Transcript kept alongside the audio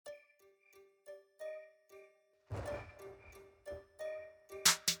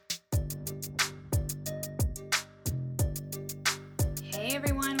Hey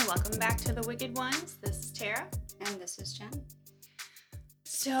everyone, welcome back to The Wicked Ones. This is Tara. And this is Jen.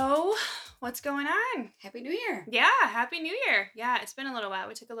 So, what's going on? Happy New Year. Yeah, Happy New Year. Yeah, it's been a little while.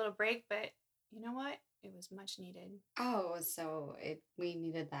 We took a little break, but you know what? It was much needed. Oh, we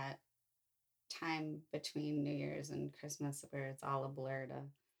needed that time between New Year's and Christmas where it's all a blur to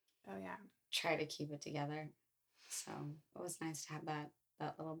try to keep it together. So it was nice to have that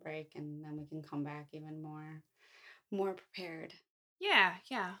little break, and then we can come back even more prepared. Yeah,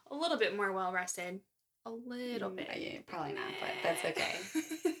 a little bit more well rested. A little bit. Yeah, probably not, but that's okay.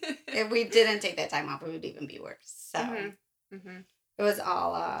 If we didn't take that time off, it would even be worse. So it was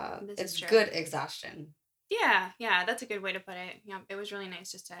all it's good exhaustion. Yeah, that's a good way to put it. Yeah, it was really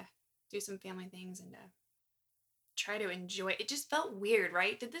nice just to do some family things and to try to enjoy it. It just felt weird,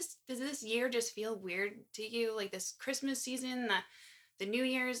 right? Does this year just feel weird to you? Like this Christmas season, the New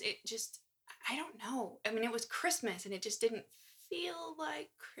Year's, it just, I don't know. I mean, it was Christmas and it just didn't feel like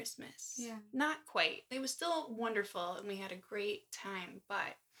Christmas. Yeah. Not quite. It was still wonderful and we had a great time,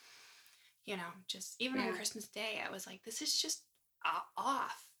 but you know, just even on Christmas Day, I was like, this is just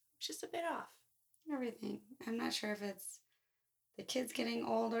off. Just a bit off. Everything. I'm not sure if it's the kids getting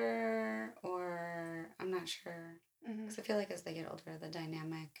older or I'm not sure. Because I feel like as they get older, the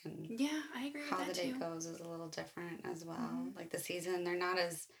dynamic and I agree with how that the day too. goes is a little different as well. Like the season, they're not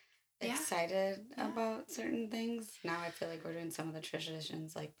as excited about certain things. Now I feel like we're doing some of the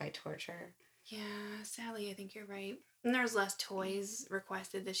traditions like by torture. Yeah, sadly, I think you're right. And there's less toys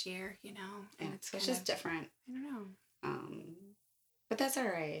requested this year, you know. And it's just different. I don't know. But that's all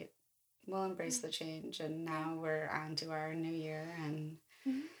right. We'll embrace the change, and now we're on to our new year and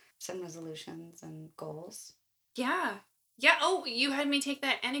some resolutions and goals. Yeah. Oh, you had me take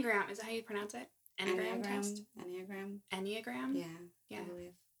that Enneagram. Is that how you pronounce it? Enneagram test? Enneagram? Yeah, I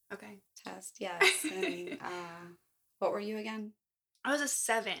believe. Okay. Test, yes. And what were you again? I was a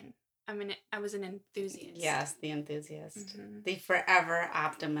 7. I was an enthusiast. Yes, the enthusiast. The forever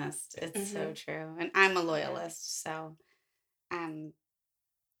optimist. It's so true. And I'm a loyalist, so I'm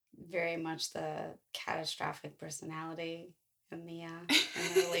very much the catastrophic personality in the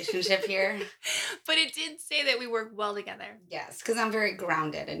relationship here. But it did say that we work well together. Yes, because I'm very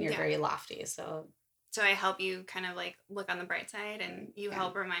grounded and you're very lofty, so I help you kind of like look on the bright side, and you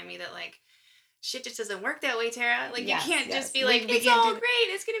help remind me that like shit just doesn't work that way, Tara. Like you can't just be like, it's all great,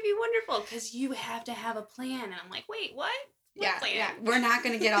 it's gonna be wonderful, because you have to have a plan. And I'm like, wait, what? Plan? Yeah. We're not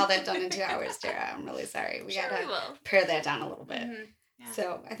gonna get all that done in 2 hours, Tara. I'm really sorry. We gotta pare that down a little bit. Yeah.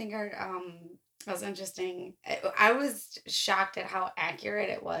 So I think that was interesting. I was shocked at how accurate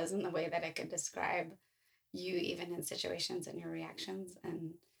it was in the way that it could describe you, even in situations and your reactions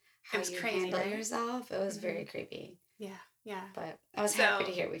and how you handle yourself. It was very creepy. Yeah. But I was happy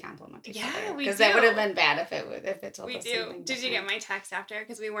to hear we compliment each other. Because that would have been bad if it told us something different. Did you get my text after?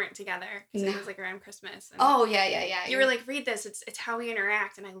 Because we weren't together. Because it was like around Christmas. And yeah. You were like, read this. It's how we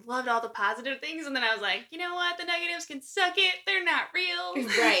interact. And I loved all the positive things. And then I was like, you know what? The negatives can suck it. They're not real.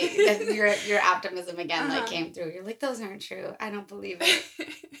 Right. Your optimism again came through. You're like, those aren't true. I don't believe it.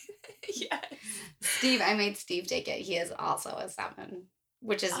 Yes. Steve, I made Steve take it. He is also a 7.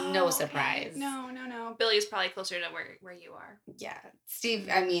 Which is no surprise. Okay. No. Billy's probably closer to where you are. Yeah. Steve,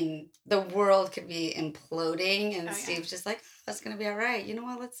 I mean, the world could be imploding, and Steve's just like, oh, that's going to be all right. You know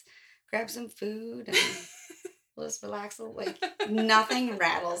what? Let's grab some food and we'll just relax a little. Like, nothing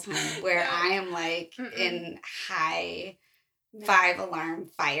rattles him, where I am like in high 5-alarm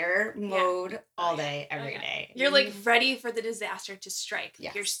fire mode all day, every day. You're like ready for the disaster to strike.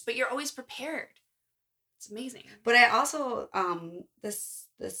 Yes. But you're always prepared. It's amazing. But I also, the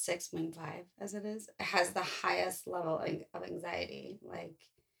 6 Wing 5, as it is, has the highest level of anxiety, like,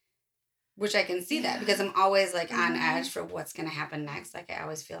 which I can see that because I'm always like on edge for what's going to happen next. Like I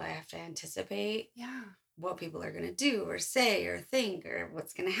always feel I have to anticipate what people are going to do or say or think or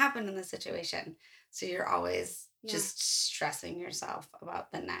what's going to happen in the situation. So you're always just stressing yourself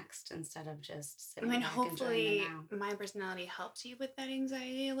about the next instead of just sitting back and enjoying the now. My personality helps you with that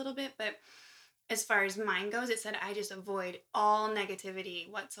anxiety a little bit, but as far as mine goes, it said I just avoid all negativity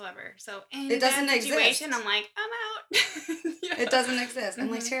whatsoever. So in that situation, I'm like, I'm out. It doesn't exist.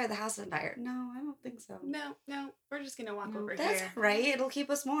 I'm like, Tara, the house is on fire. No, I don't think so. No, we're just gonna walk over that's here. Right. It'll keep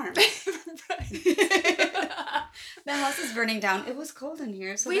us warm. The house is burning down. It was cold in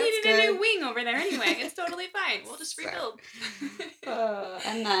here, so we needed a new wing over there anyway. It's totally fine. We'll just rebuild.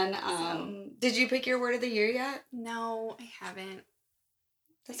 And then, did you pick your word of the year yet? No, I haven't.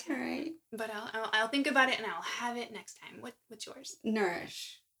 That's all right. But I'll think about it and I'll have it next time. What's yours?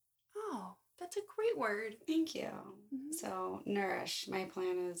 Nourish. Oh, That's a great word. Thank you. Mhm. So, nourish. My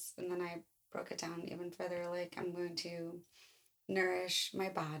plan is, and then I broke it down even further. Like, I'm going to nourish my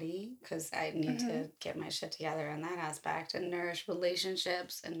body because I need Mhm. to get my shit together in that aspect, and nourish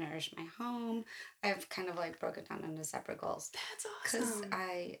relationships and nourish my home. I've kind of like broken down into separate goals That's because awesome.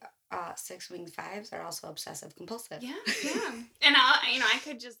 I, 6 wing fives are also obsessive compulsive. Yeah, yeah. And I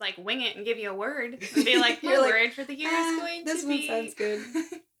could just like wing it and give you a word and be like, my You're like, word for the year is going this to one sounds be, good.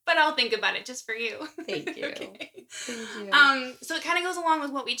 but I'll think about it just for you. Thank you. Okay. Thank you. So it kind of goes along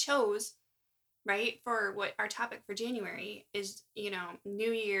with what we chose, right? For what our topic for January is,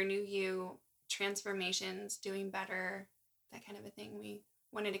 new year, new you, transformations, doing better, that kind of a thing. We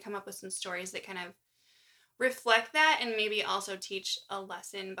wanted to come up with some stories that kind of reflect that and maybe also teach a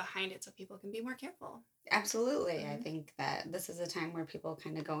lesson behind it so people can be more careful. Absolutely. I Hmm. think that this is a time where people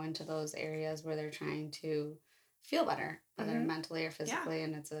kind of go into those areas where they're trying to feel better, whether Hmm. mentally or Yeah, physically.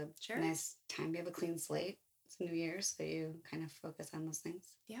 And it's a sure. nice time. You have a clean slate. It's New Year, so you kind of focus on those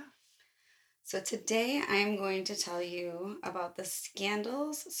things. Yeah. So today I'm going to tell you about the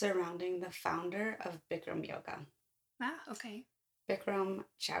scandals surrounding the founder of Bikram Yoga, Ah, okay. Bikram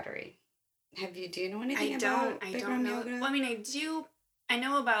Chowdhury. Do you know anything I about don't Bikram know. Yoga? Well, I mean, I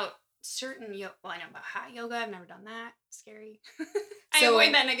know about certain yoga. Well, I know about hot yoga. I've never done that. Scary. I avoid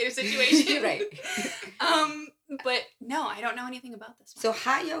So, that negative situation. right. um, but no, I don't know anything about this one. So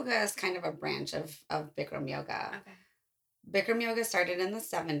hot yoga is kind of a branch of Bikram yoga. Okay. Bikram yoga started in the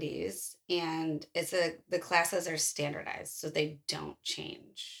 70s, and the classes are standardized, so they don't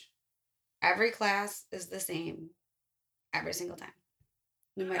change. Every class is the same every single time.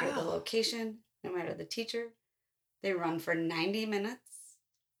 No matter the Oh, location, no matter the teacher. They run for 90 minutes.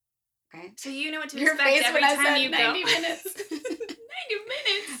 Okay. so you know what to Your expect face when every I time said you go. 90 minutes. 90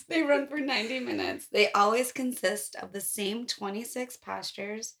 minutes. They run for 90 minutes. They always consist of the same 26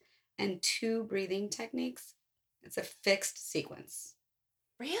 postures and 2 breathing techniques. It's a fixed sequence.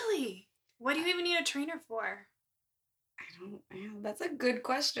 Really? What do I you even need a trainer for? that's a good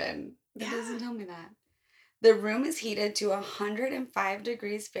question. It Yeah. doesn't tell me that. The room is heated to 105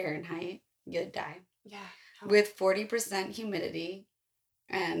 degrees Fahrenheit. You'd die. Yeah. Oh. With 40% humidity.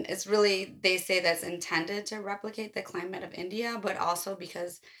 And it's really, they say that's intended to replicate the climate of India, but also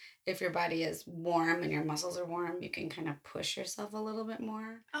because if your body is warm and your muscles are warm, you can kind of push yourself a little bit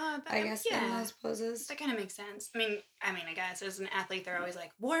more, I guess, in Yeah. those poses. That kind of makes sense. I mean, I guess as an athlete, they're always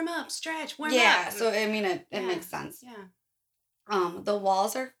like, warm up, stretch, warm up. Yeah, so I mean, it Yeah. makes sense. Yeah. The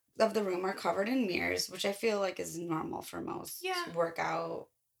walls are of the room are covered in mirrors, which I feel like is normal for most Yeah. workout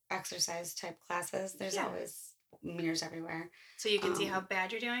exercise type classes. There's Yeah. always mirrors everywhere. So you can see how Um,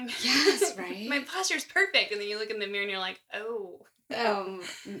 bad you're doing. yes, My right? posture's perfect, and then you look in the mirror and you're like, oh. Um,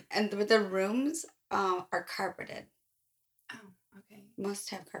 and the rooms are carpeted. Oh, okay. Must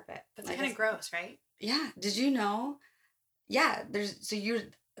have carpet. That's Like kind of it's gross, right? yeah. Did you know? Yeah, there's so you're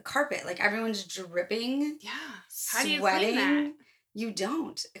carpet, like everyone's dripping, Yeah. How do you clean that? sweating. You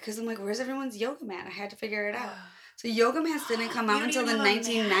don't, because I'm like, where's everyone's yoga mat? I had to figure it out. Oh. So yoga mats didn't come You out don't until even the have a mat?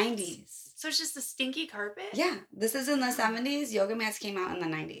 1990s. So it's just a stinky carpet? Yeah, this is in the Oh. 70s. Yoga mats came out in the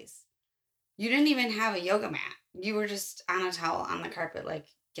 90s. You didn't even have a yoga mat. You were just on a towel on the carpet, like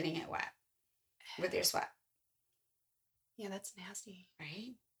getting it wet with your sweat, Yeah, that's nasty.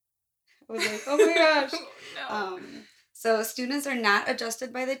 right? I was like, oh my gosh. Oh, no. So students are not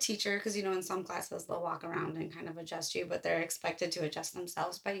adjusted by the teacher because in some classes they'll walk around and kind of adjust you, but they're expected to adjust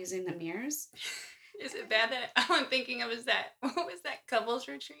themselves by using the mirrors. Is it bad that all I'm thinking of is that what was that couples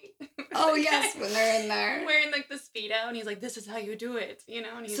retreat? Oh The yes, guy when they're in there. wearing like the speedo and he's like, "This is how you do it,"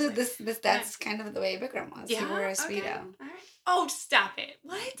 and he's So like, this "Yeah, that's kind of the way Bikram was. He yeah, wore a okay, speedo. all right." Oh, stop it!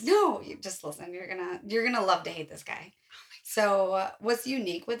 What? No, you just listen. You're gonna love to hate this guy. So what's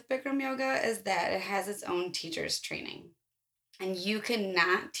unique with Bikram yoga is that it has its own teachers training, and you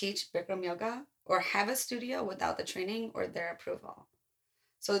cannot teach Bikram yoga or have a studio without the training or their approval.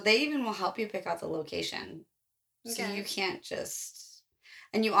 So they even will help you pick out the location. So you Okay. can't just,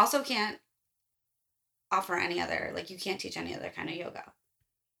 and you also can't offer any other, like you can't teach any other kind of yoga.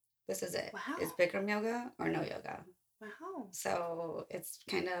 This is it. It's Wow. Bikram yoga or no yoga. Wow. So it's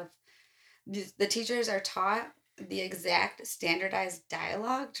kind of, the teachers are taught the exact standardized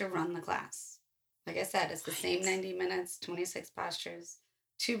dialogue to run the class. Like I said, it's the same What? 90 minutes, 26 postures,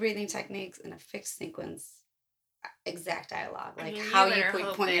 2 breathing techniques, and a fixed sequence, exact dialogue, I like mean, how you you better point,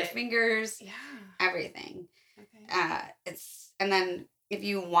 hope point your that. fingers, Yeah. everything. Okay. And then if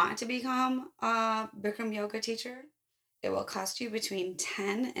you want to become a Bikram yoga teacher, it will cost you between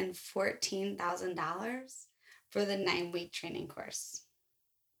 $10,000 and $14,000 for the 9-week training course,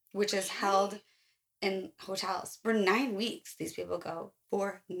 which is held Really? in hotels for 9 weeks. These people go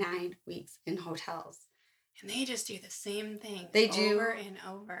for 9 weeks in hotels. And they just do the same thing They over and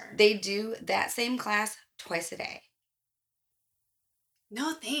over. They do that same class twice a day.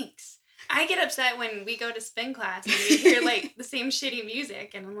 No thanks. I get upset when we go to spin class and we hear like the same shitty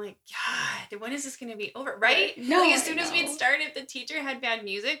music, and I'm like, God, when is this going to be over? Right? No, like as soon as we'd start, if the teacher had bad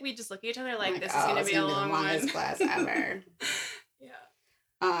music, we'd just look at each other like, this is going to be a long one. Longest class ever.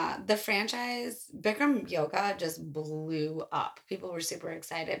 Yeah. The franchise Bikram Yoga just blew up. People were super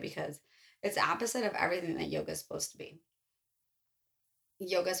excited because it's opposite of everything that yoga is supposed to be.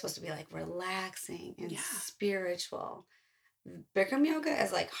 Yoga is supposed to be like relaxing and spiritual. Bikram yoga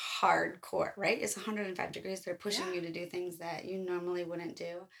is like hardcore, right? It's 105 degrees. They're pushing you to do things that you normally wouldn't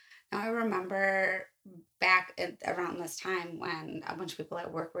do. Now, I remember back around this time when a bunch of people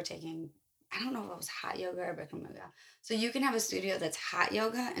at work were taking, I don't know if it was hot yoga or Bikram yoga. So you can have a studio that's hot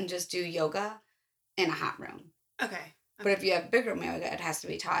yoga and just do yoga in a hot room. Okay. But if you have Bikram yoga, it has to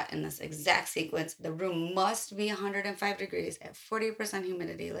be taught in this exact sequence. The room must be 105 degrees at 40%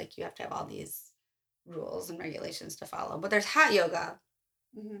 humidity. Like you have to have all these rules and regulations to follow. But there's hot yoga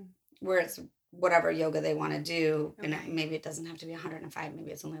where it's whatever yoga they want to do. Okay. And maybe it doesn't have to be 105. Maybe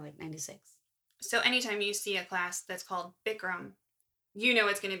it's only like 96. So anytime you see a class that's called Bikram, you know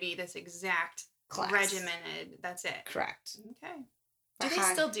it's going to be this exact class. Regimented. That's it. Correct. Okay. Do they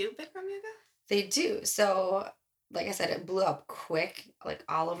still do Bikram yoga? They do. So, like I said, it blew up quick, like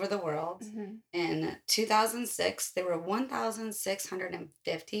all over the world. In 2006, there were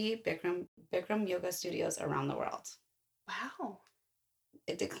 1,650 Bikram yoga studios around the world. Wow.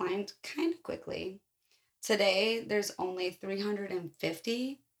 It declined kind of quickly. Today, there's only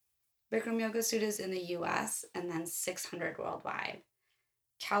 350 Bikram yoga studios in the U.S. and then 600 worldwide.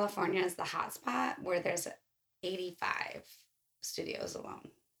 California is the hotspot where there's 85 studios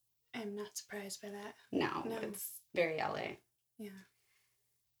alone. I'm not surprised by that. No. It's very LA. Yeah.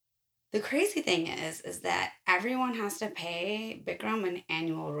 The crazy thing is that everyone has to pay Bikram an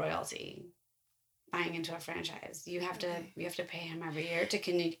annual royalty buying into a franchise. You have to pay him every year to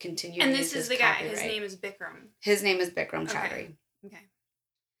continue. And this is the guy. His name is Bikram. His name is Bikram Chaudhry. Okay.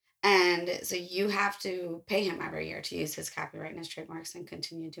 And so you have to pay him every year to use his copyright and his trademarks and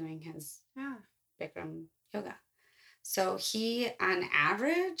continue doing his Bikram yoga. So he, on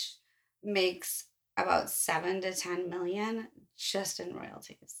average, makes about 7 to 10 million just in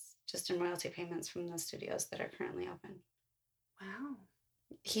royalty payments from the studios that are currently open. Wow.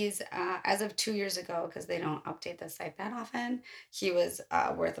 He's, as of 2 years ago, because they don't update the site that often, he was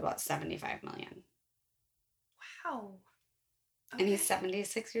worth about 75 million. Wow. Okay. And he's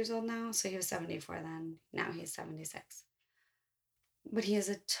 76 years old now, so he was 74 then. Now he's 76. But he is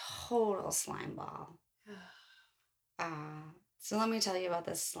a total slime ball. So let me tell you about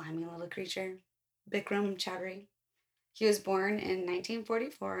this slimy little creature, Bikram Chaudhry. He was born in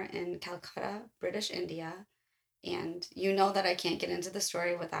 1944 in Calcutta, British India. And you know that I can't get into the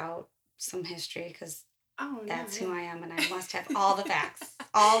story without some history because that's who I am and I must have all the facts,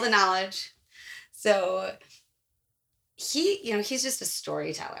 all the knowledge. So he's just a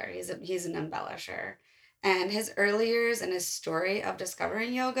storyteller. He's an embellisher. And his early years and his story of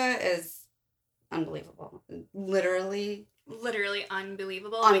discovering yoga is unbelievable. Literally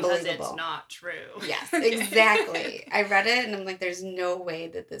unbelievable because it's not true. Yes, exactly. I read it and I'm like, there's no way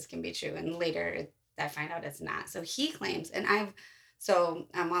that this can be true. And later I find out it's not. So he claims, and I'm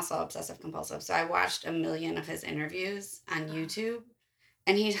also obsessive compulsive. So I watched 1 million of his interviews on YouTube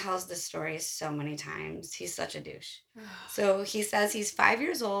and he tells the story so many times. He's such a douche. So he says he's 5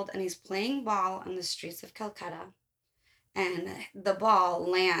 years old and he's playing ball on the streets of Calcutta and the ball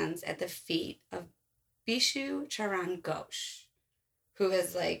lands at the feet of Bishu Charan Ghosh, who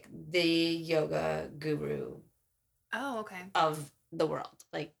is like the yoga guru of the world.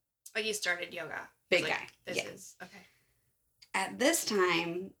 Like he started yoga. Big guy. This is okay. At this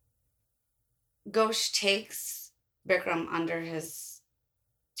time, Ghosh takes Bikram under his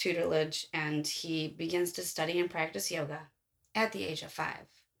tutelage and he begins to study and practice yoga at the age of 5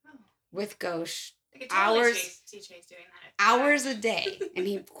 with Ghosh. Hours a day, and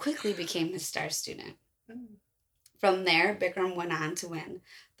he quickly became his star student. From there, Bikram went on to win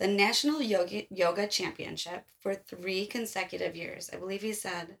the National Yoga Championship for 3 consecutive years. I believe he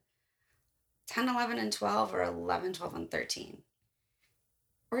said 10, 11, and 12, or 11, 12, and 13.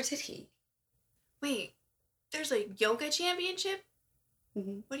 Or did he? Wait, there's a yoga championship?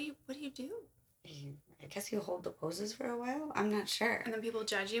 Mm-hmm. What do you do? I guess you hold the poses for a while. I'm not sure. And then people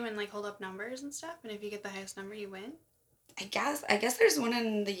judge you and like hold up numbers and stuff. And if you get the highest number, you win. I guess there's one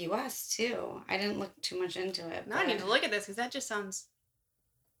in the U.S. too. I didn't look too much into it. No, I need to look at this because that just sounds.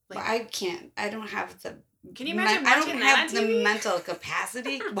 But I can't. I don't have the Can you imagine I watching don't that on have the TV? mental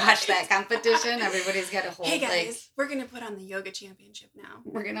capacity to watch that competition. Everybody's got to hold Hey like guys, we're gonna put on the yoga championship now.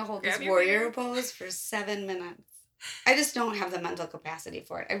 we're gonna hold Grab this your warrior beer. pose for 7 minutes. I just don't have the mental capacity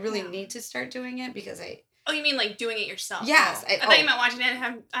for it. I really No. need to start doing it because Oh, you mean like doing it yourself? yes, Oh. I thought you meant watching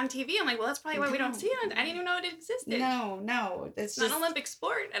it on TV. I'm like, well, that's probably why we don't see it. I didn't even know it existed. no, it's It's not just an Olympic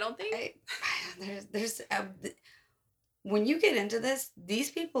sport, I don't think. there's when you get into this, these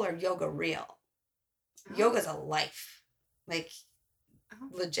people are yoga real. Oh. Yoga's a life, like Oh.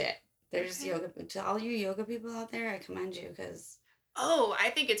 legit. There's Okay. yoga to all you yoga people out there. I commend you because Oh,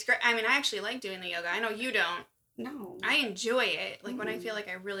 I think it's great. I mean, I actually like doing the yoga. I know you don't. no, I enjoy it. Like when I feel like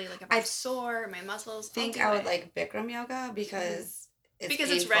I really like if I I'm sore, my muscles. think I'll I do would it. like Bikram yoga because it's because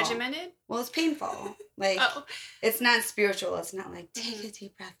painful. it's regimented. Well, it's painful. Like Oh. it's not spiritual. It's not like take Mhm. a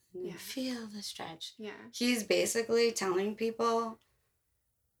deep breath and Yeah. feel the stretch. Yeah. He's basically telling people.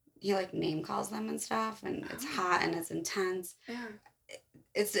 He like name calls them and stuff, and it's Oh. hot and it's intense. Yeah.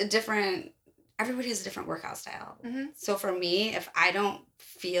 It's a different. Everybody has a different workout style. Mm-hmm. So for me, if I don't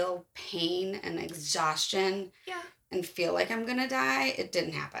feel pain and exhaustion Yeah. and feel like I'm gonna die, it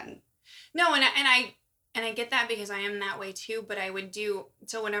didn't happen. No, and I get that because I am that way too. But I would do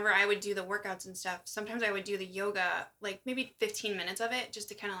so whenever I would do the workouts and stuff. Sometimes I would do the yoga like maybe 15 minutes of it just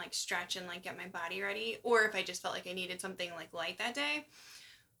to kind of like stretch and like get my body ready. Or if I just felt like I needed something like light that day.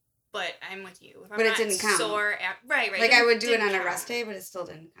 But I'm with you. If I'm But it not didn't count. sore, right. Like I would do it didn't on a count. rest day, but it still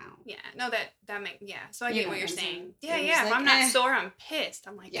didn't count. Yeah, no, that makes So I You get know what you're what I'm saying. saying. Yeah, It was yeah. If like, I'm not sore, I'm pissed.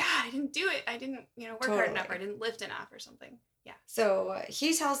 I'm like, Yeah. God, I didn't do it. I didn't, work hard enough, or I didn't lift enough, or something. Yeah. So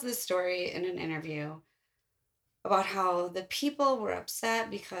he tells this story in an interview about how the people were upset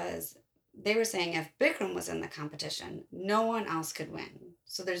because they were saying if Bikram was in the competition, no one else could win.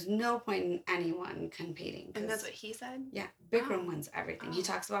 So there's no point in anyone competing. And that's what he said? Yeah, Bikram Oh. wins everything. Oh. He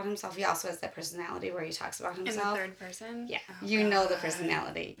talks about himself. He also has that personality where he talks about In himself. the third person? Yeah, Oh, you know the God.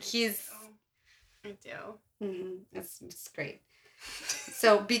 personality. I do. It's great.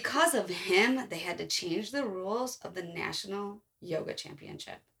 So because of him, they had to change the rules of the National Yoga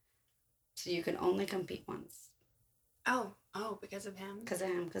Championship. So you can only compete once. Oh, because of him? Because of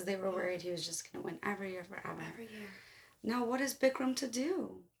him. Because they were worried he was just going to win every year forever. Every year. Now, what is Bikram to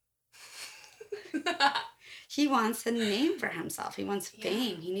do? He wants a name for himself. He wants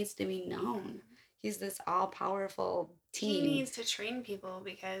fame. He needs to be known. He's this all-powerful teen. He needs to train people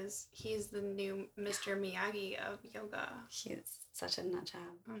because he's the new Mr. Miyagi of yoga. He's such a nut job.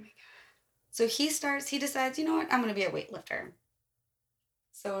 Oh my God. So he decides, you know what? I'm going to be a weightlifter.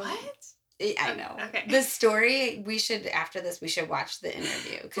 So What? I know. Okay. The story, after this, we should watch the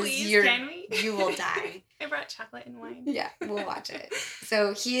interview. Please, can we? You will die. I brought chocolate and wine. Yeah, we'll watch it.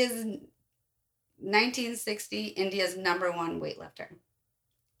 So he is 1960 India's #1 weightlifter.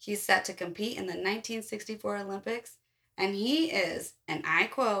 He's set to compete in the 1964 Olympics, and he is, and I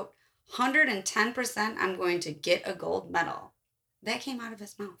quote, 110% I'm going to get a gold medal. That came out of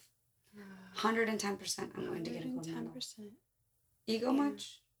his mouth. 110% I'm going to get a gold medal. 110%. Ego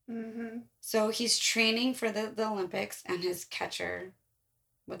much? Mm-hmm. So he's training for the Olympics, and his catcher,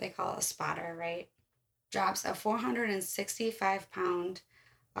 what they call a spotter, right, drops a 465-pound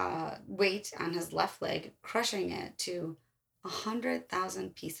weight on his left leg, crushing it to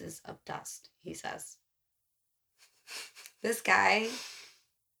 100,000 pieces of dust, he says. This guy,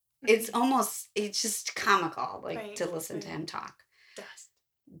 it's just comical, to listen to him talk.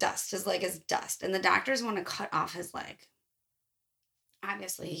 Dust. His leg is dust. And the doctors want to cut off his leg.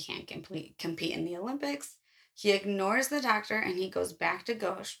 Obviously, he can't compete in the Olympics. He ignores the doctor and he goes back to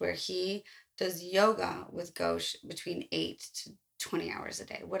Ghosh, where he does yoga with Ghosh between 8 to 20 hours a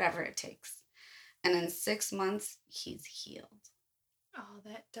day, whatever it takes. And in 6 months, he's healed. Oh,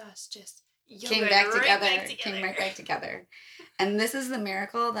 that dust just came right back together. And this is the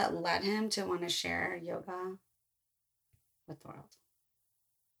miracle that led him to want to share yoga with the world.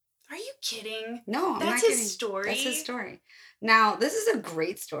 Are you kidding? No, I'm not That's kidding. his story. That's his story. Now, this is a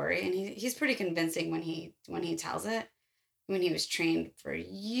great story, and he's pretty convincing when he tells it. When he was trained for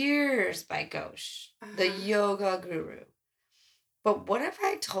years by Ghosh, the yoga guru. But what if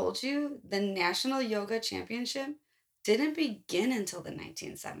I told you the National Yoga Championship didn't begin until the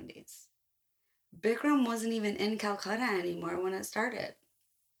 1970s? Bikram wasn't even in Calcutta anymore when it started.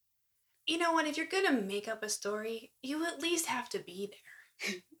 You know what? If you're going to make up a story, you at least have to be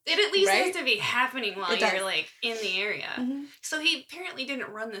there. It at least has to be happening while you're in the area. Mm-hmm. So he apparently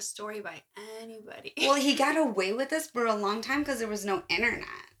didn't run this story by anybody. Well, he got away with this for a long time because there was no internet.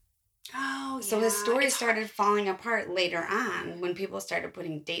 Oh, yeah. So his story started falling apart later on when people started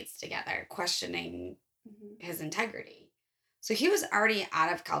putting dates together, questioning his integrity. So he was already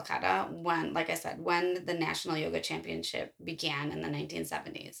out of Calcutta when, like I said, when the National Yoga Championship began in the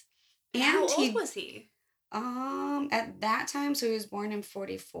 1970s. And how And old he was he? at that time, so he was born in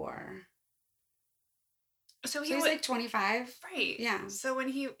 44. So So he he's would like 25. right. Yeah. So when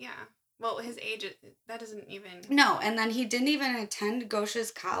he yeah. Well, his age that doesn't even. No, and then he didn't even attend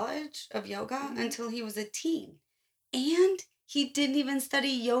Gosha's College of Yoga Mhm. until he was a teen. And he didn't even study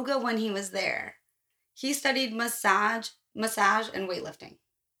yoga when he was there. He studied massage and weightlifting.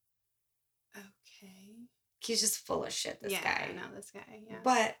 Okay. He's just full of shit, this Yeah, I guy. know this guy. Yeah.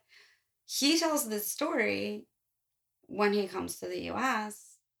 But he tells this story when he comes to the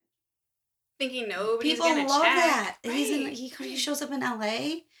US. Thinking nobody's People gonna love check. that. Right. He Right. shows up in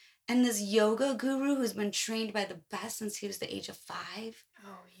LA and this yoga guru who's been trained by the best since he was the age of 5.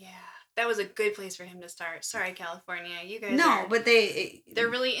 Oh yeah. That was a good place for him to start. Sorry, California. You guys No, are but they're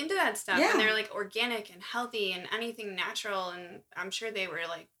really into that stuff and yeah. they're like organic and healthy and anything natural and I'm sure they were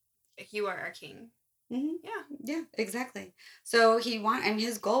like you are our king. Hmm. Yeah. Yeah, exactly. So I mean,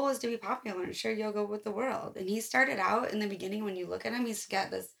 his goal was to be popular and share yoga with the world. And he started out in the beginning, when you look at him, he's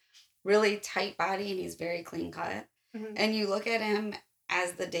got this really tight body and he's very clean cut. Mhm. And you look at him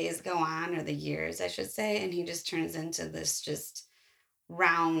as the days go on, or the years, I should say, and he just turns into this just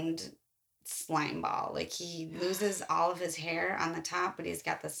round slime ball. Like he loses all of his hair on the top, but he's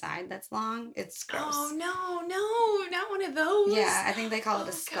got the side that's long. It's Oh gross. no, no, not one of those. Yeah, I think they call it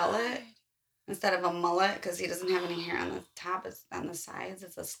a Oh skullet god. instead of a mullet because he doesn't have any hair on the top. It's on the sides.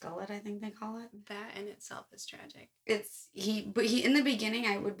 It's a skullet, I think they call it. That in itself is tragic. But he in the beginning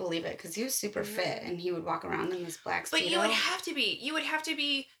I would believe it because he was super fit Mhm. and he would walk around in this black But you would speedo. have to be. You would have to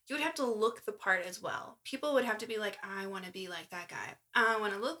be. You would have to look the part as well. People would have to be like, I want to be like that guy. I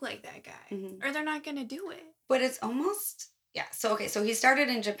want to look like that guy. Hmm. Or they're not going to do it. But it's almost, yeah. So okay, so he started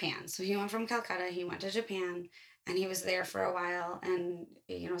in Japan. So he went from Calcutta. He went to Japan, and he was there for a while. And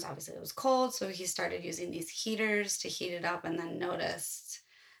obviously it was cold, so he started using these heaters to heat it up, and then noticed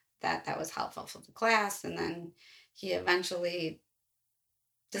that that was helpful for the class. And then he eventually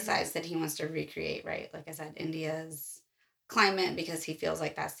Mhm. decides that he wants to recreate, right? Like I said, India's climate because he feels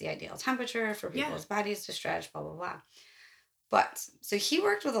like that's the ideal temperature for Yeah. people's bodies to stretch, blah, blah, blah. But so he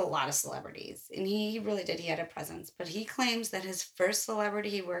worked with a lot of celebrities and he really did. He had a presence, but he claims that his first celebrity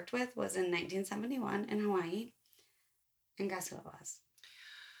he worked with was in 1971 in Hawaii. And guess who it was?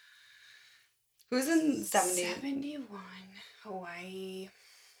 Who's in 70? 71. Hawaii.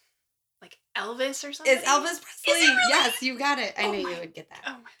 Like Elvis or It's somebody? Elvis Is it Presley. really? Yes, you got it. I Oh knew you my. would get that.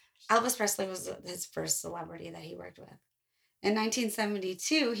 Oh my Elvis Presley was his first celebrity that he worked with. In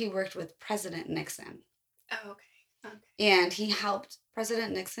 1972, he worked with President Nixon. gosh. Oh, okay. Okay. And he helped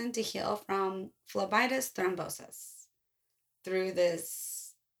President Nixon to heal from phlebitis thrombosis through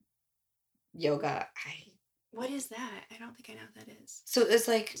this yoga. What is that? I don't think I know what that is. So it's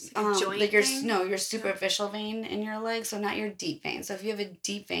like It's like a joint your thing? no your No. superficial vein in your leg, so not your deep vein. So if you have a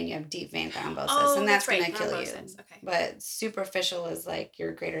deep vein, you have deep vein thrombosis, Oh, and that's that's right. gonna kill you. Thrombosis. Okay. But superficial is like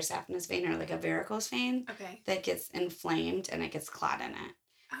your greater saphenous vein or like a varicose vein Okay. that gets inflamed and it gets clot in it.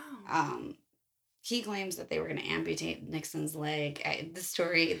 Oh. Um, he claims that they were going to amputate Nixon's leg. The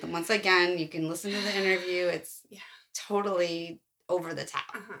story, once again, you can listen to the interview. It's Yeah. totally over the top.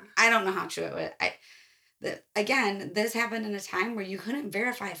 Uh-huh. I don't know how true it was. Again, this happened in a time where you couldn't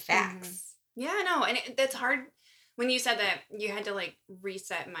verify Mhm. facts. Yeah, no, and that's hard. When you said that, you had to like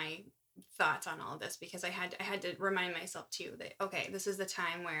reset my thoughts on all of this because I had to remind myself too that okay, this is the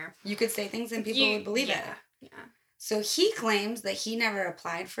time where You could say things and people would believe it. yeah. So he claims that he never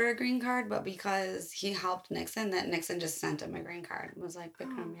applied for a green card, but because he helped Nixon, that Nixon just sent him a green card and was like,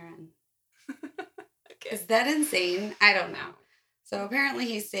 Bikram, Oh. you're in. Okay. Is that insane? I don't know. No. So apparently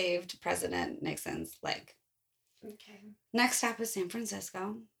he saved President Nixon's leg. Okay. Next stop is San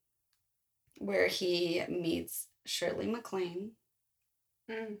Francisco, where he meets Shirley MacLaine.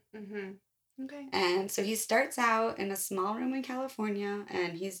 Mm-hmm. Okay. And so he starts out in a small room in California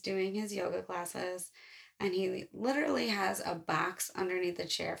and he's doing his yoga classes. And he literally has a box underneath the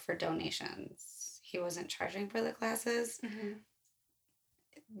chair for donations. He wasn't charging for the classes. Mm-hmm.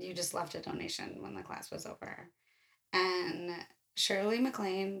 You just left a donation when the class was over. And Shirley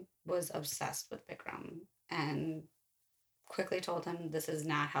MacLaine was obsessed with Bikram and quickly told him this is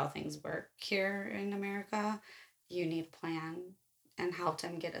not how things work here in America. You need a plan, and helped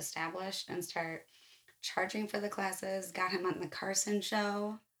him get established and start charging for the classes, got him on the Carson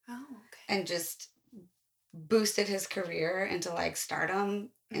show, Oh, okay. and just boosted his career into like stardom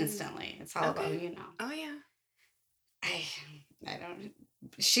Mm-hmm. instantly. It's all about who you know. Oh yeah. I I don't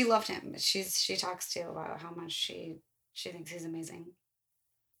she loved him. She talks too about how much she thinks he's amazing.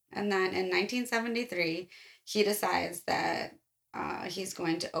 And then in 1973, he decides that he's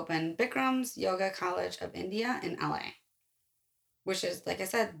going to open Bikram's Yoga College of India in LA, which is, like I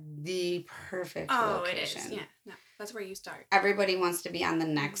said, the perfect Oh, it is. location. Yeah. No, that's where you start. Everybody wants to be on the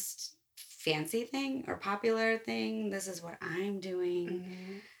next fancy thing or popular thing. This is what I'm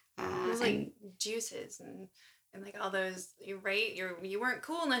doing. It was like juices and like all those, right? You weren't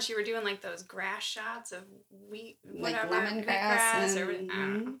cool unless you were doing like those grass shots of wheat, whatever, like lemongrass or I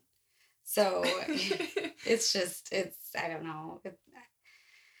don't know. So it's I don't know.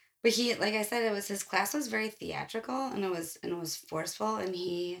 But he, like I said, his class was very theatrical and it was forceful, and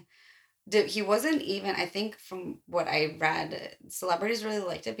he wasn't even, I think from what I read, celebrities really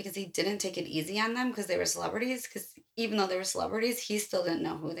liked it because he didn't take it easy on them because they were celebrities, because even though they were celebrities, he still didn't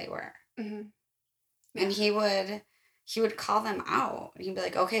know who they were. Yeah. And he would call them out. He'd be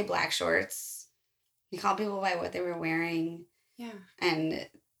like, okay, black shorts. He called people by what they were wearing. Yeah. And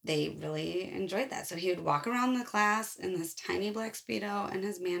they really enjoyed that. So he would walk around the class in this tiny black Speedo and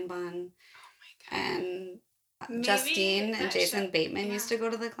his man bun. Oh my God. And Maybe Justine and Jason Bateman used to go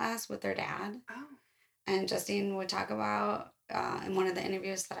to the class with their dad. Oh. And Justine would talk about, in one of the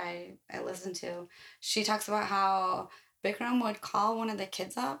interviews that I listened to, she talks about how Bikram would call one of the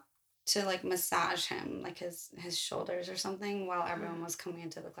kids up to like massage him, like his shoulders or something, while everyone was coming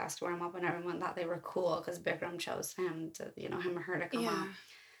into the class to warm him up, and everyone thought they were cool because Bikram chose him to, him or her to come up.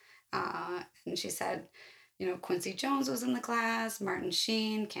 And she said, Quincy Jones was in the class, Martin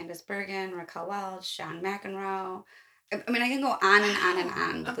Sheen, Candice Bergen, Raquel Welch, Sean McEnroe. I mean, I can go on and on and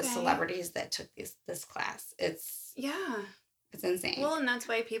on with the celebrities that took this class. It's insane. Well, and that's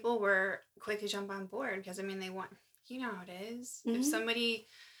why people were quick to jump on board, because I mean, they want, how it is. If somebody,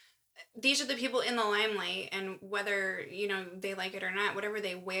 these are the people in the limelight, and whether they like it or not, whatever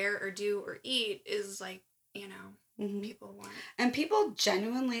they wear or do or eat is like people want. And people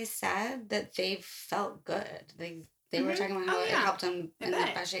genuinely said that they felt good. They were talking about how it helped them in the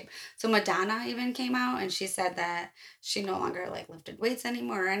best shape. So Madonna even came out and she said that she no longer like lifted weights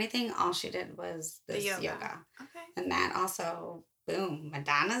anymore or anything. All she did was this yoga. Okay. And that also, boom,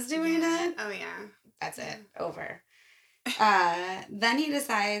 Madonna's doing it. Oh yeah. That's it. Over. Then he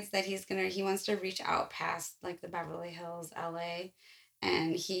decides that he wants to reach out past like the Beverly Hills, LA.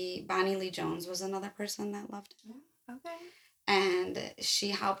 And Bonnie Lee Jones was another person that loved him. Okay. And she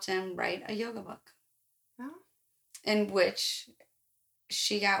helped him write a yoga book. Oh. In which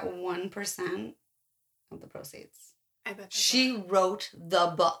she got 1% of the proceeds. I bet she wrote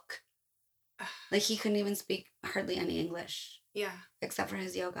the book. Like, he couldn't even speak hardly any English. Yeah. Except for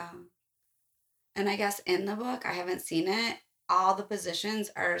his yoga. And I guess in the book, I haven't seen it, all the positions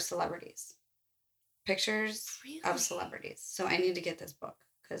are celebrities. Pictures of celebrities. So I need to get this book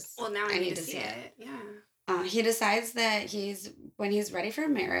because now I need to see it. Yeah. He decides that when he's ready for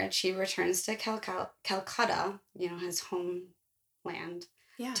marriage, he returns to Calcutta, his homeland,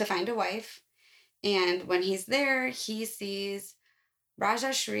 to find a wife. And when he's there, he sees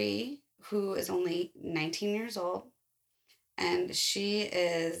Rajashri, who is only 19 years old, and she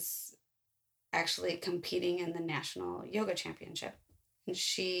is actually competing in the National Yoga Championship. And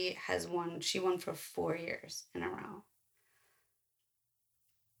she won for 4 years in a row.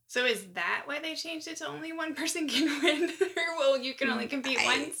 So is that why they changed it to only one person can win? Or, well, you can only compete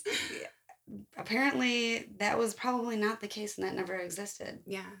once? Apparently, that was probably not the case, and that never existed.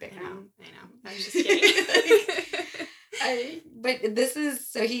 Yeah, Bikram. I know. I was just kidding. But this is,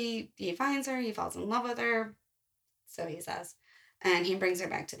 so he finds her, he falls in love with her, so he says, and he brings her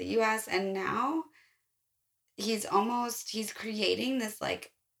back to the U.S., and now he's creating this,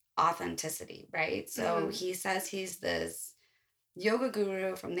 like, authenticity, right? So he says he's this yoga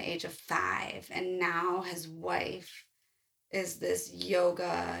guru from the age of 5, and now his wife is this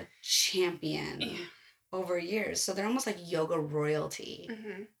yoga champion over years. So they're almost like yoga royalty.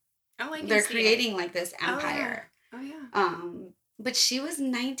 Mm-hmm. They're creating like this empire. Oh yeah. But she was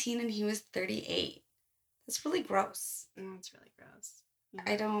 19 and he was 38. That's really gross. Oh, it's really gross. Yeah.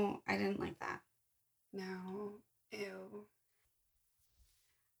 I didn't like that. No. Ew.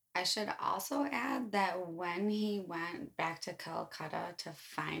 I should also add that when he went back to Calcutta to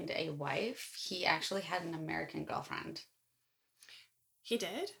find a wife, he actually had an American girlfriend. He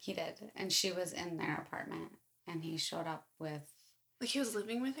did? He did. And she was in their apartment. And he showed up with... Like he was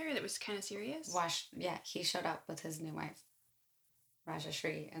living with her? That was kind of serious? Yeah, he showed up with his new wife,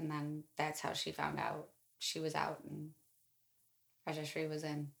 Rajashri. And then that's how she found out she was out and Rajashri was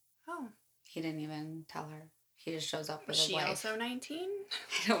in. Oh. He didn't even tell her. He just shows up with was a wife. Was she also 19?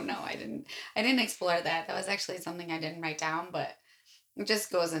 I don't know. I didn't explore that. That was actually something I didn't write down, but it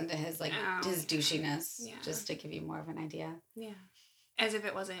just goes into his his douchiness, just to give you more of an idea. Yeah. As if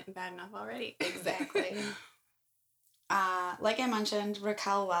it wasn't bad enough already. Exactly. Like I mentioned,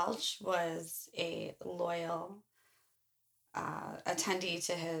 Raquel Welch was a loyal attendee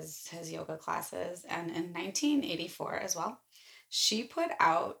to his yoga classes, and in 1984 as well, she put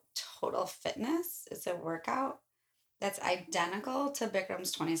out Total Fitness. It's a workout that's identical to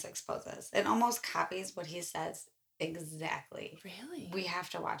Bikram's 26 poses. It almost copies what he says exactly. Really? We have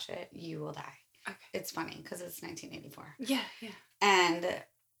to watch it. You will die. Okay. It's funny because it's 1984. Yeah, yeah. And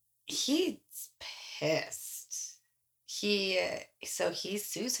he's pissed. So he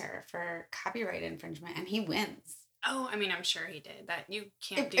sues her for copyright infringement and he wins. Oh, I mean, I'm sure he did. That you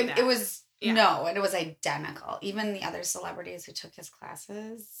can't do that. It was no, and it was identical. Even the other celebrities who took his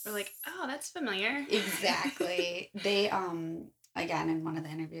classes were like, oh, that's familiar. Exactly. They again in one of the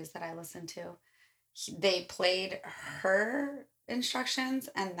interviews that I listened to, they played her instructions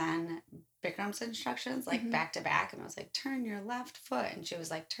and then Bikram's instructions like back to back, and I was like, turn your left foot, and she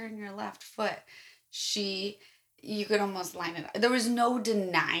was like, turn your left foot. You could almost line it up. There was no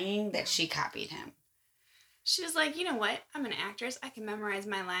denying that she copied him. She was like, you know what? I'm an actress. I can memorize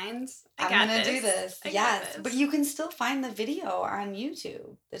my lines. I'm gonna do this. Yes, but you can still find the video on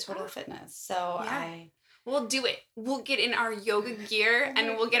YouTube, the Total Fitness. So yeah. We'll do it. We'll get in our yoga gear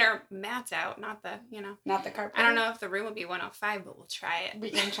and we'll get our mats out. Not the carpet. I don't know if the room will be 105, but we'll try it. We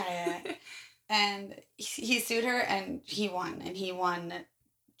can try it. And he sued her and he won. And he won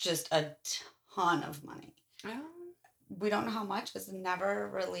just a ton of money. Oh. We don't know how much. It's never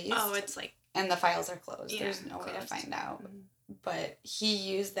released. Oh, it's like... And the files are closed. Yeah, there's no way to find out. Mm-hmm. But he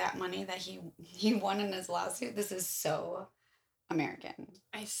used that money that he won in his lawsuit. This is so American.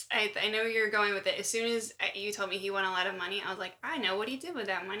 I know you're going with it. As soon as you told me he won a lot of money, I was like, I know what he did with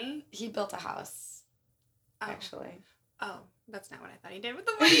that money. He built a house, actually. Oh, that's not what I thought he did with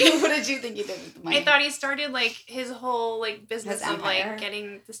the money. What did you think he did with the money? I thought he started like his whole like business of like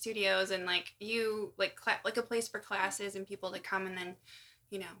getting the studios and like you like like a place for classes and people to come and then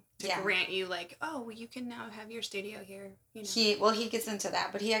to grant you like, oh, well, you can now have your studio here. He gets into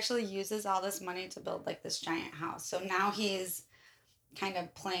that, but he actually uses all this money to build like this giant house. So now he's kind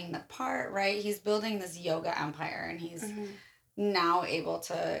of playing the part, right? He's building this yoga empire, and he's now able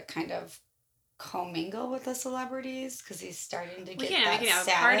to kind of commingle with the celebrities because he's starting to get that status.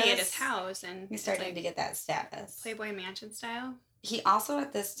 A party at his house, and he's starting to get that status, Playboy Mansion style. He also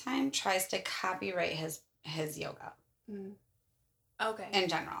at this time tries to copyright his yoga. Mm. Okay. In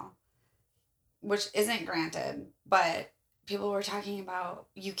general, which isn't granted, but people were talking about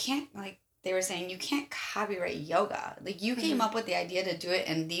they were saying you can't copyright yoga. Like you came up with the idea to do it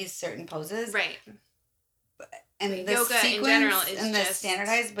in these certain poses, right? And the yoga sequence in general is and the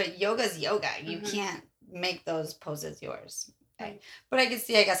standardized, but yoga's yoga. You can't make those poses yours. Right. But I could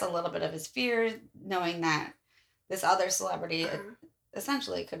see, I guess, a little bit of his fear, knowing that this other celebrity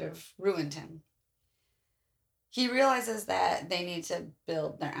essentially could have ruined him. He realizes that they need to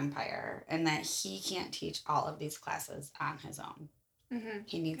build their empire and that he can't teach all of these classes on his own. Mm-hmm.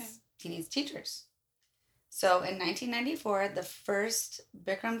 He needs teachers. So in 1994, the first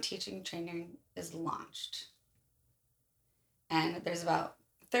Bikram teaching training is launched. And there's about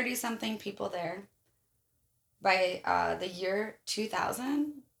 30-something people there. By the year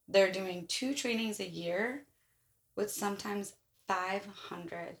 2000, they're doing 2 trainings a year with sometimes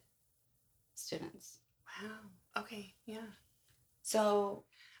 500 students. Wow. Okay, yeah. So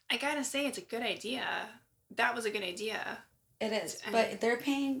I gotta say, it's a good idea. That was a good idea. It is, but they're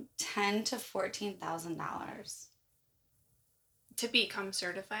paying $10,000 to $14,000 to become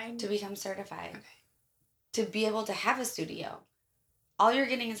certified. Okay. To be able to have a studio, all you're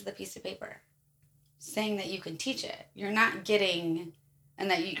getting is the piece of paper saying that you can teach it. You're not getting, and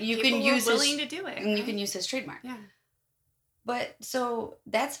that you can use. Willing to do it, and you can use his trademark. Yeah. But so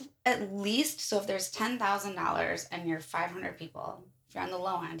that's at least, so if there's $10,000 and you're 500 people, if you're on the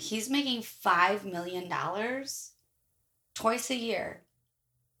low end, he's making $5 million twice a year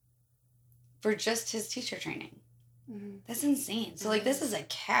for just his teacher training. Mm-hmm. That's insane. So like this is a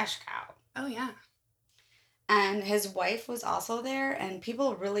cash cow. Oh yeah. And his wife was also there, and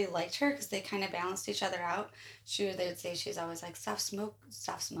people really liked her because they kind of balanced each other out. They would say she's always like soft smoking.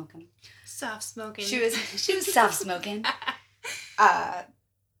 She was soft smoking.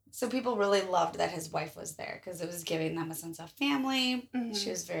 So people really loved that his wife was there because it was giving them a sense of family. Mm-hmm. She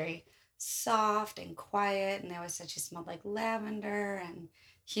was very soft and quiet, and they always said she smelled like lavender, and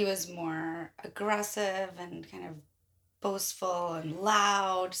he was more aggressive and kind of boastful and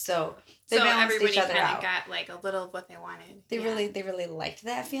loud. So they balanced each other out. Everybody kind of got like a little of what they wanted. They really liked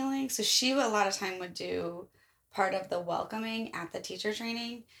that feeling. So she a lot of time would do part of the welcoming at the teacher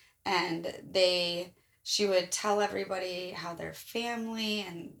training, and she would tell everybody how their family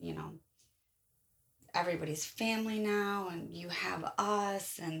and, everybody's family now, and you have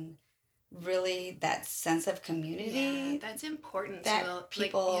us, and really that sense of Yeah, community that's important that too. Like,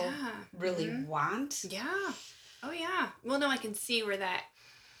 people yeah. really want. Yeah. Oh, yeah. Well, no, I can see where that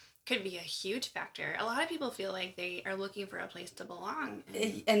could be a huge factor. A lot of people feel like they are looking for a place to belong.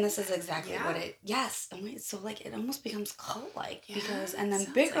 And And this is exactly yeah, what yes. So like it almost becomes cult like yeah, because, and then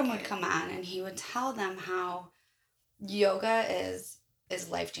sounds Bikram like would it. come on and he would tell them how yoga is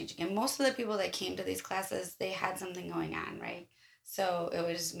life changing. And most of the people that came to these classes, they had something going on, right? So it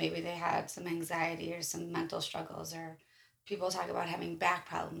was maybe they had some anxiety or some mental struggles, or people talk about having back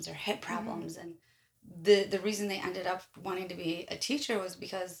problems or hip Mm-hmm. problems. And the reason they ended up wanting to be a teacher was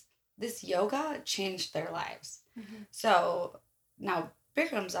because this yoga changed their lives. Mm-hmm. So now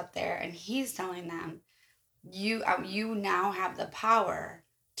Bikram's up there and he's telling them, you now have the power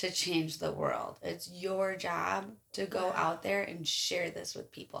to change the world. It's your job to go Wow. out there and share this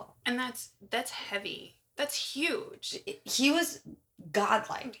with people. And that's heavy. That's huge. He was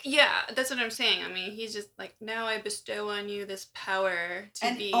godlike. Yeah, that's what I'm saying. I mean, he's just like, now I bestow on you this power to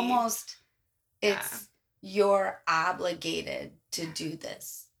And be. almost Yeah. it's you're obligated to do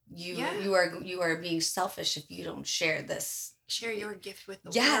this. Yeah. You are being selfish if you don't share this. Share your gift with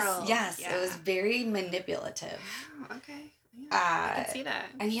the Yes, world. yes. Yeah. It was very manipulative. Wow, okay. Yeah, I can see that.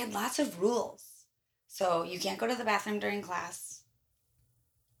 And he had lots of rules. So you can't go to the bathroom during class.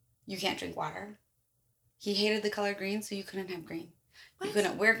 You can't drink water. He hated the color green, so you couldn't have green. What? You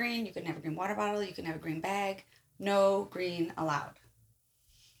couldn't wear green. You couldn't have a green water bottle. You couldn't have a green bag. No green allowed.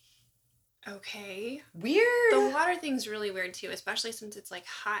 Okay. Weird. The water thing's really weird too, especially since it's like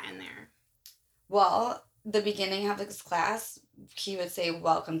hot in there. Well, the beginning of this class, he would say,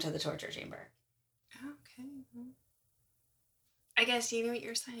 "Welcome to the torture chamber." Okay. I guess you knew what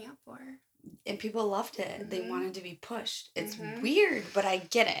you're signing up for. And people loved it. Mm-hmm. They wanted to be pushed. It's Mm-hmm. weird, but I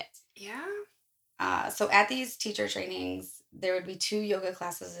get it. Yeah. So at these teacher trainings, there would be 2 yoga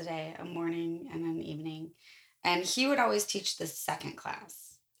classes a day, a morning and an evening. And he would always teach the second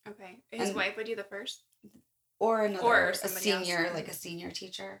class. Okay. His wife would do the first? Or another, or a senior, else. like a senior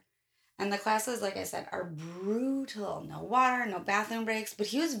teacher. And the classes, like I said, are brutal. No water, no bathroom breaks. But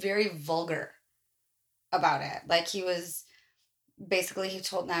he was very vulgar about it. Like he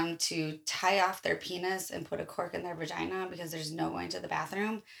told them to tie off their penis and put a cork in their vagina because there's no going to the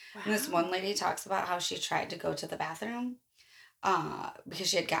bathroom. Wow. And this one lady talks about how she tried to go to the bathroom because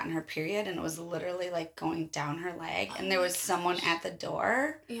she had gotten her period and it was literally like going down her leg. Oh and there was someone at the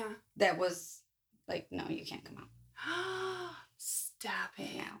door that was like, no, you can't come out. Stop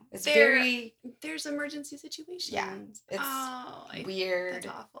it. No. It's there's emergency situations. Yeah. It's weird. That's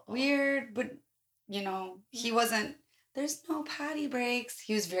awful. Weird, but he wasn't, there's no potty breaks.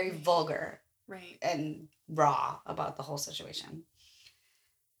 He was very vulgar. Right. And raw about the whole situation.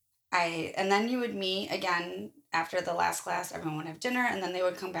 And then you would meet again after the last class. Everyone would have dinner, and then they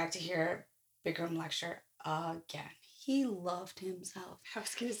would come back to hear Bikram lecture again. He loved himself. I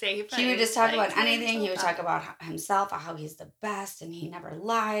was gonna say he would just talk about anything. He would talk about himself, how he's the best, and he never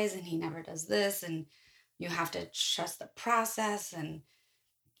lies, and he never does this, and you have to trust the process, and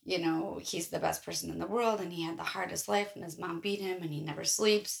he's the best person in the world, and he had the hardest life, and his mom beat him, and he never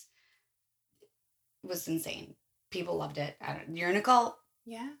sleeps. It was insane. People loved it. You're in a cult.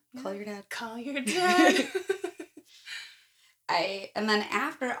 Yeah. Call your dad. Call your dad. And then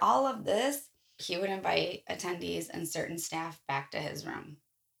after all of this, he would invite attendees and certain staff back to his room,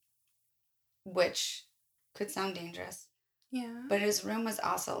 which could sound dangerous. Yeah. But his room was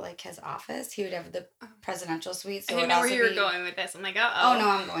also like his office. He would have the presidential suite. So I didn't know where you were going with this. I'm like, oh no,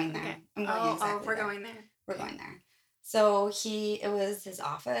 I'm going there. Okay. I'm going exactly we're going there. We're going there. So it was his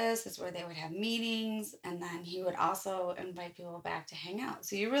office. It's where they would have meetings. And then he would also invite people back to hang out.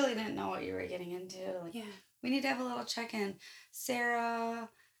 So you really didn't know what you were getting into. Like, we need to have a little check-in. Sarah,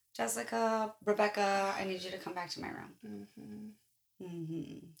 Jessica, Rebecca, I need you to come back to my room. Mm-hmm.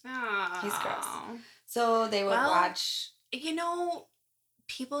 Mm-hmm. Aww. He's gross. So they would watch.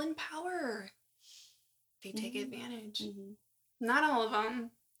 People in power, they take advantage. Mm-hmm. Not all of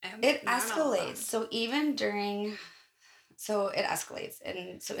them. It escalates. So even it escalates.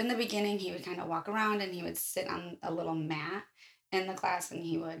 And so in the beginning, he would kind of walk around and he would sit on a little mat in the class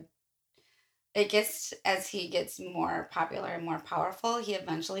and as he gets more popular and more powerful, he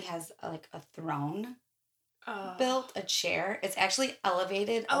eventually has a throne built, a chair. It's actually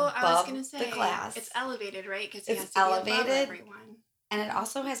elevated above I was gonna say, the class. It's elevated, right? Because it's elevated, be above everyone. And it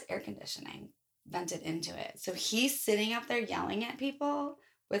also has air conditioning vented into it. So he's sitting up there yelling at people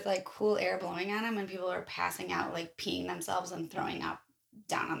with cool air blowing on him, and people are passing out, peeing themselves and throwing up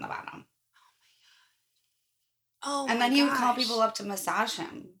down on the bottom. Oh my god. And then he would call people up to massage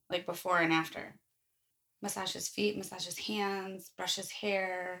him, before and after. massage his feet, massage his hands, brush his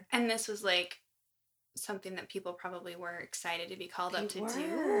hair. And this was like something that people probably were excited to be called They up to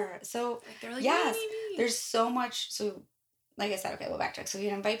do. were. So, Like they're like, yes, me. there's so much. So, like I said, okay, we'll backtrack. So, he'd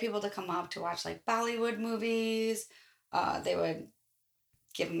invite people to come up to watch like Bollywood movies. They would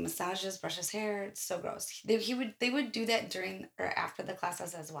give him massages, brush his hair. It's so gross. They would do that during or after the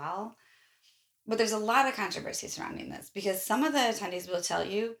classes as well. But there's a lot of controversy surrounding this because some of the attendees will tell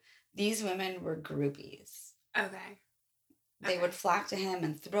you these women were groupies. Okay. They would flock to him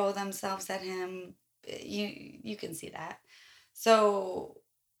and throw themselves at him. You can see that. So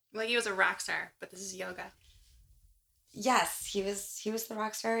like he was a rock star, but this is yoga. yes, he was the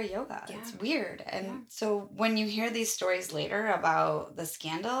rock star of yoga. Yeah. It's weird. And so when you hear these stories later about the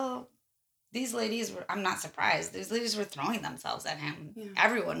scandal, these ladies were, I'm not surprised. These ladies were throwing themselves at him. Yeah.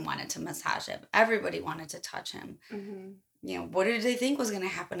 Everyone wanted to massage him. Everybody wanted to touch him. Mm-hmm. You know, what did they think was going to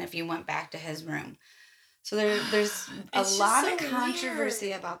happen if you went back to his room? So there's a lot of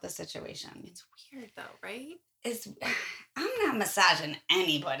controversy about the situation. It's weird though, right? I'm not massaging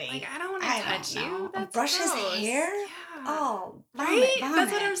anybody. Like I don't want to touch you. That's brush gross. his hair. Yeah. Oh, right.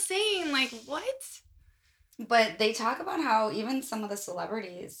 That's what I'm saying. Like what? But they talk about how even some of the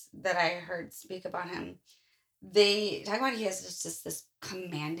celebrities that I heard speak about him, they talk about he has just this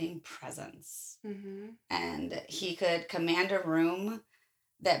commanding presence, and he could command a room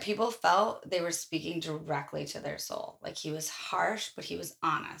that people felt they were speaking directly to their soul. Like he was harsh, but he was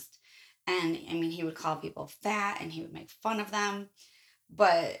honest. And I mean, he would call people fat and he would make fun of them.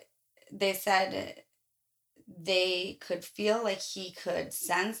 But they said they could feel like he could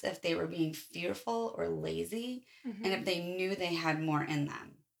sense if they were being fearful or lazy and if they knew they had more in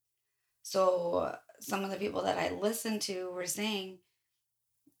them. So some of the people that I listened to were saying,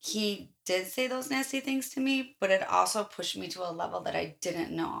 he did say those nasty things to me, but it also pushed me to a level that I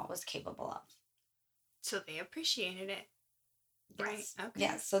didn't know I was capable of. So they appreciated it. Yes. Right. Okay.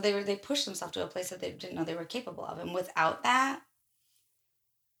 Yes. So they pushed themselves to a place that they didn't know they were capable of. And without that,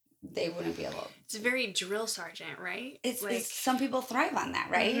 they wouldn't be able. It's very drill sergeant, right? It's some people thrive on that,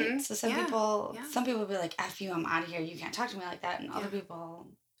 right? So some people will be like, F you, I'm out of here. You can't talk to me like that. And other people.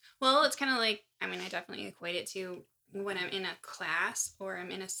 Well, it's kind of like, I mean, I definitely equate it to when I'm in a class or I'm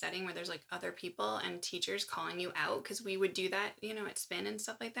in a setting where there's like other people and teachers calling you out, because we would do that, you know, at spin and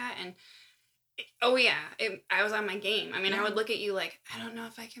stuff like that. And I was on my game. I mean, I would look at you like, I don't know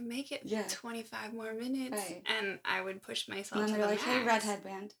if I can make it 25 more minutes. Right. And I would push myself. And then they're like, hey, redhead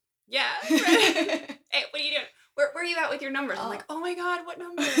band. Yeah. Hey, what are you doing? Where are you at with your numbers? I'm like, oh my God, what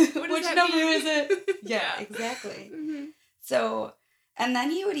number? Which number is it? Yeah, exactly. So, and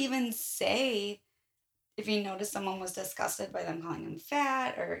then he would even say, if he noticed someone was disgusted by them calling him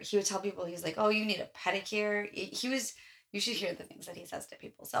fat, or he would tell people, he's like, oh, you need a pedicure. You should hear the things that he says to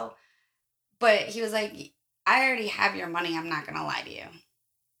people. So, but he was like, I already have your money. I'm not going to lie to you.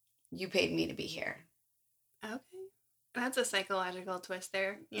 You paid me to be here. Okay. That's a psychological twist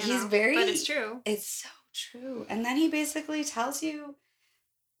there. But it's true. It's so true. And then he basically tells you,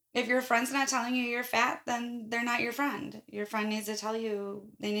 if your friend's not telling you you're fat, then they're not your friend. Your friend needs to tell you,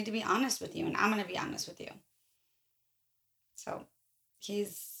 they need to be honest with you, and I'm going to be honest with you. So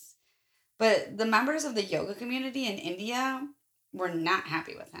but the members of the yoga community in India were not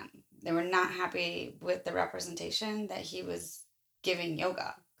happy with him. They were not happy with the representation that he was giving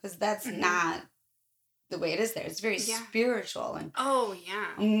yoga, because that's not the way it is there. It's very spiritual and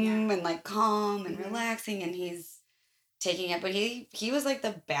and like calm and relaxing, and he's taking it, but he was like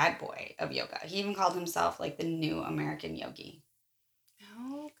the bad boy of yoga. He even called himself like the new American yogi.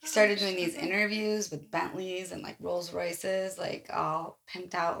 Oh, gosh. He started doing these interviews with Bentleys and like Rolls Royces, like all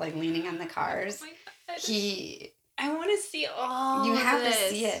pimped out, like leaning on the cars. Oh my God. I want to see all You have this. to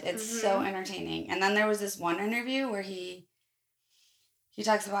see it. It's so entertaining. And then there was this one interview where he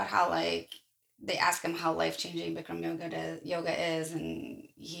talks about how like they ask him how life-changing Bikram yoga is, and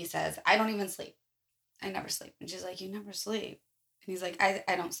he says, I don't even sleep. I never sleep. And she's like, you never sleep. And he's like,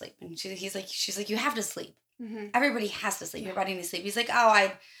 I don't sleep. And she's like, you have to sleep. Everybody has to sleep. Your body needs sleep. He's like, oh,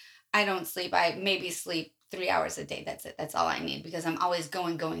 I don't sleep. I maybe sleep 3 hours a day. That's it. That's all I need, because I'm always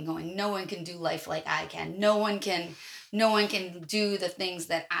going. No one can do life like I can. No one can do the things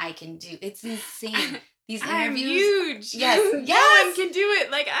that I can do. It's insane. These interviews. I'm huge. Yes. No one can do it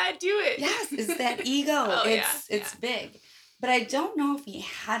like I do it. Yes. It's that ego. It's big. But I don't know if he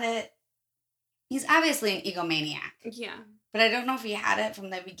had it. He's obviously an egomaniac. Yeah. But I don't know if he had it from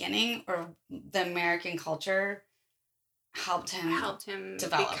the beginning or the American culture helped him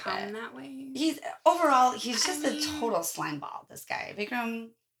develop become it. That way. He's just a total slimeball, this guy.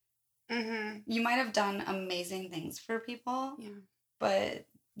 Bikram, you might have done amazing things for people, but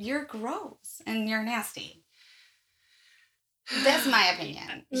you're gross and you're nasty. That's my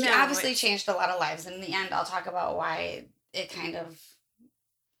opinion. He No, obviously changed a lot of lives. And in the end, I'll talk about why it kind of.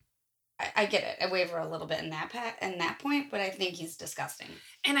 I get it. I waver a little bit in that point, but I think he's disgusting.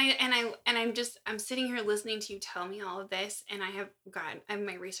 I'm sitting here listening to you tell me all of this, and I have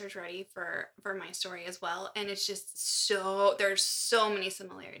my research ready for my story as well, and it's just there's so many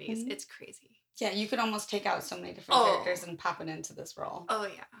similarities. Mm-hmm. It's crazy. Yeah, you could almost take out so many different characters and pop it into this role. Oh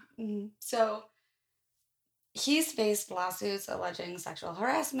yeah. Mm-hmm. So he's faced lawsuits alleging sexual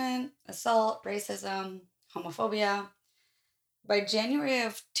harassment, assault, racism, homophobia. By January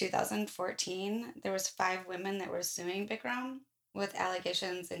of 2014, there was 5 women that were suing Bikram with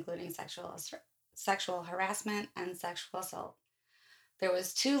allegations including sexual harassment and sexual assault. There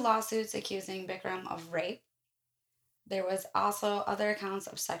was 2 lawsuits accusing Bikram of rape. There was also other accounts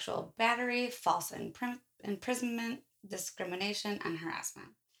of sexual battery, false imprisonment, discrimination, and harassment.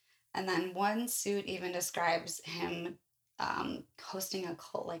 And then one suit even describes him hosting a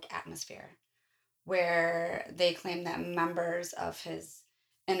cult-like atmosphere, where they claim that members of his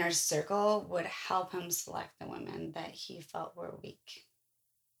inner circle would help him select the women that he felt were weak.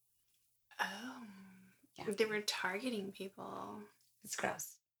 Oh. Yeah. They were targeting people. It's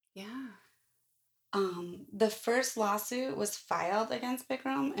gross. Yeah. The first lawsuit was filed against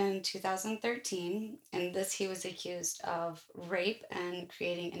Bikram in 2013. In this, he was accused of rape and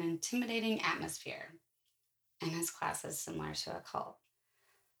creating an intimidating atmosphere. And his class is similar to a cult.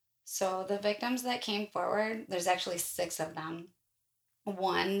 So the victims that came forward, there's actually 6 of them.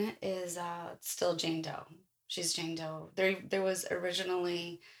 One is still Jane Doe. She's Jane Doe. There was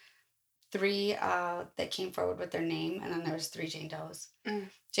originally 3 that came forward with their name, and then there was 3 Jane Does. Mm.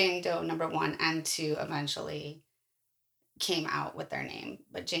 Jane Doe number 1 and 2 eventually came out with their name,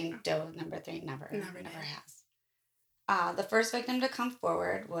 but Jane Doe number 3 never has. The first victim to come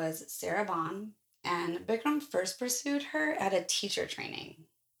forward was Sarah Bond, and Bikram first pursued her at a teacher training.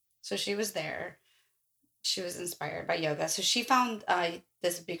 So she was there. She was inspired by yoga. So she found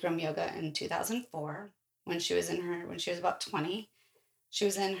this Bikram yoga in 2004 when she was about 20. She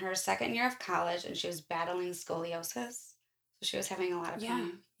was in her second year of college and she was battling scoliosis. So she was having a lot of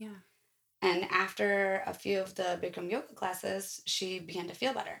pain. Yeah. And after a few of the Bikram yoga classes, she began to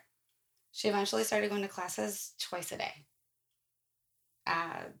feel better. She eventually started going to classes twice a day.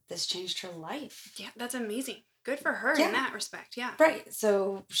 This changed her life. Yeah, that's amazing. Good for her in that respect. Yeah. Right.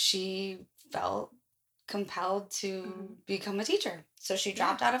 So she felt compelled to become a teacher. So she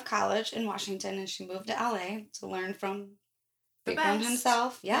dropped out of college in Washington and she moved to LA to learn from Bikram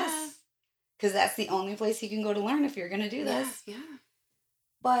himself. Yes. Because that's the only place you can go to learn if you're going to do this. Yeah.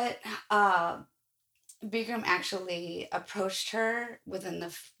 But Bikram actually approached her within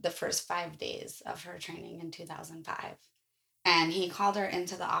the first 5 days of her training in 2005. And he called her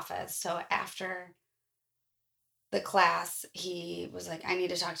into the office. So after the class, he was like, I need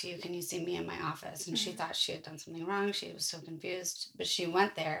to talk to you. Can you see me in my office? And she thought she had done something wrong. She was so confused. But she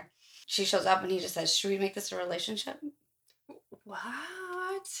went there. She shows up and he just says, should we make this a relationship?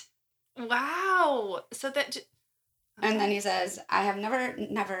 What? Wow. So that... Okay. And then he says, I have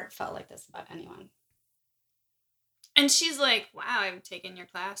never felt like this about anyone. And she's like, wow, I've taken your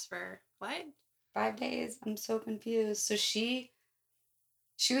class for what? 5 days. I'm so confused. So she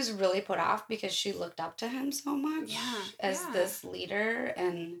was really put off because she looked up to him so much as this leader.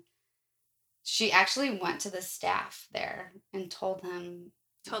 And she actually went to the staff there and told them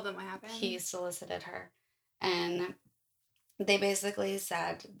what happened. He solicited her. And they basically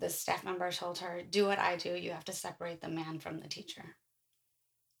said, the staff member told her, do what I do. You have to separate the man from the teacher.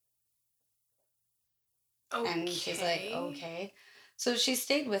 Okay. And she's like, okay. So she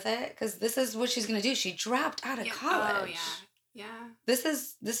stayed with it because this is what she's going to do. She dropped out of college. Oh, yeah. This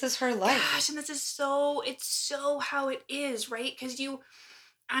is her life. Gosh, and it's so how it is, right? Because you,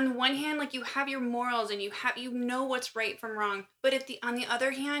 on one hand, like you have your morals and you know what's right from wrong. But on the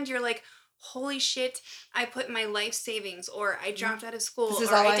other hand, you're like, holy shit, I put my life savings, or I dropped out of school. This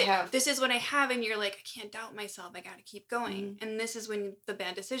is all I have. This is what I have. And you're like, I can't doubt myself. I got to keep going. And this is when the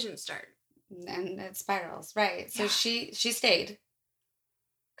bad decisions start. And it spirals, right? So she stayed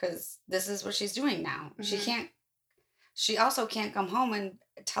because this is what she's doing now. She also can't come home and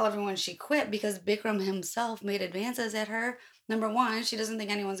tell everyone she quit because Bikram himself made advances at her. Number 1, she doesn't think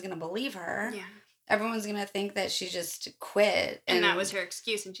anyone's going to believe her. Yeah. Everyone's going to think that she just quit. And that was her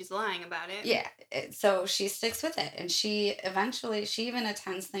excuse and she's lying about it. Yeah. So she sticks with it. And she even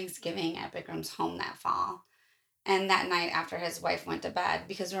attends Thanksgiving at Bikram's home that fall. And that night after his wife went to bed,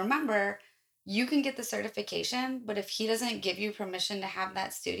 because remember, you can get the certification, but if he doesn't give you permission to have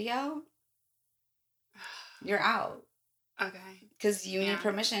that studio, you're out. Okay. because you need Yeah.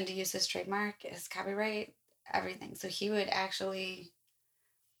 permission to use his trademark, his copyright, everything. So he would actually,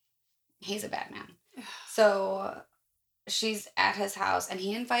 he's a bad man. So she's at his house, and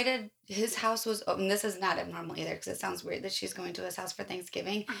he invited, his house was open. This is not abnormal either, because it sounds weird that she's going to his house for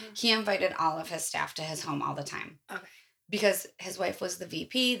Thanksgiving. He invited all of his staff to his home all the time. Okay. Because his wife was the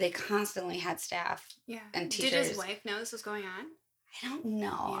VP, they constantly had staff Yeah. and Did teachers. his wife know this was going on? I don't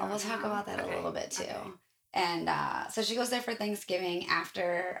know. I will talk about that a little bit too. Okay. And so she goes there for Thanksgiving.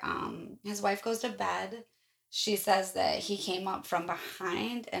 After his wife goes to bed, she says that he came up from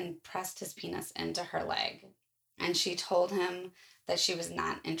behind and pressed his penis into her leg. And she told him that she was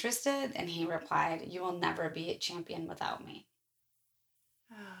not interested. And he replied, "You will never be a champion without me."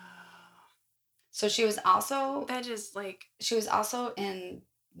 Oh. So she was also That just like, she was also in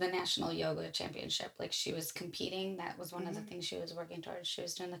the National Yoga Championship. Like, she was competing. That was one of the things she was working towards. She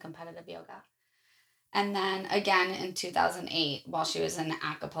was doing the competitive yoga. And then again in 2008, while she was in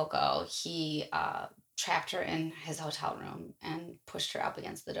Acapulco, he trapped her in his hotel room and pushed her up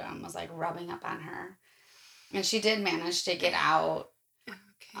against the door and was like rubbing up on her. And she did manage to get out.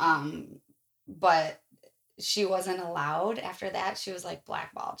 okay. But she wasn't allowed after that. She was like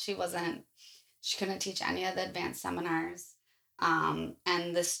blackballed. She couldn't teach any of the advanced seminars. And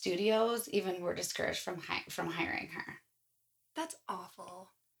the studios even were discouraged from hiring her. That's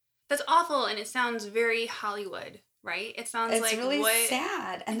awful. That's awful, and it sounds very Hollywood, right? It sounds It's like really what.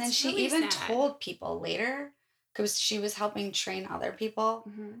 sad. And then It's she really even sad. told people later, because she was helping train other people,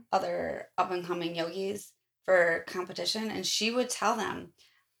 other up and coming yogis for competition, and she would tell them,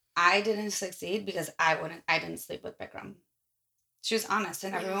 "I didn't succeed because I didn't sleep with Bikram." She was honest,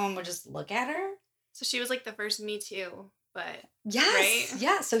 and everyone would just look at her. So she was like the first Me Too, but Yes, right?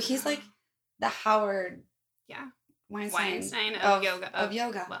 yeah. So he's like the Howard Yeah. Weinstein of yoga. of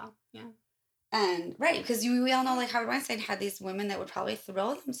yoga. Well, yeah. And right, because we all know like Howard Weinstein had these women that would probably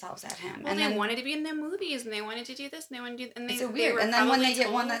throw themselves at him. Well, and they then, wanted to be in their movies, and they wanted to do this, and they wanted to do, and it's they so weird. were And then when they probably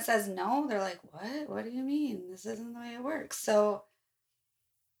get one told- that says no, they're like, "What? What do you mean? This isn't the way it works." So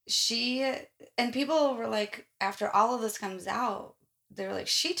she, and people were like, after all of this comes out, they're like,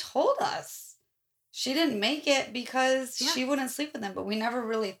 "She told us she didn't make it because she wouldn't sleep with him," but we never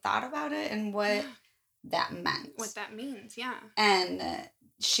really thought about it and what that meant. what that means, yeah. And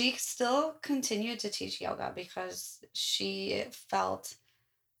she still continued to teach yoga because she felt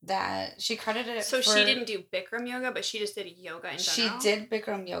that she credited it. So she didn't do Bikram yoga, but she just did yoga in general? She did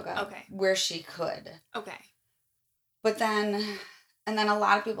Bikram yoga where she could. Okay. But then, and then a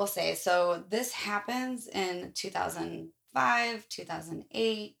lot of people say, so this happens in 2005,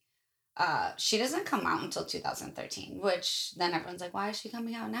 2008. She doesn't come out until 2013, which then everyone's like, why is she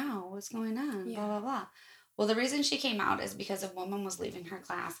coming out now? What's going on? Blah, blah, blah. Well, the reason she came out is because a woman was leaving her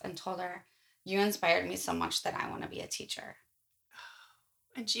class and told her, "You inspired me so much that I want to be a teacher."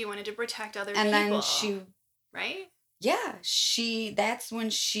 And she wanted to protect other and people. And then she... Right? Yeah. That's when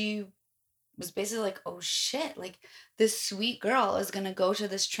she was basically like, oh shit, like this sweet girl is going to go to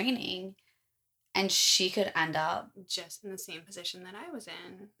this training and she could end up just in the same position that I was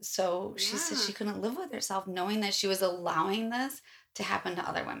in. So she said she couldn't live with herself knowing that she was allowing this to happen to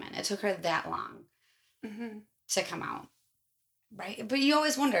other women. It took her that long to come out. Right? But you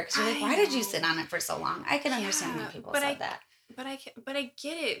always wonder, because you're like, why did you sit on it for so long? I can understand when people said that. But I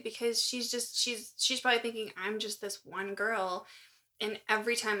get it, because she's probably thinking, I'm just this one girl, and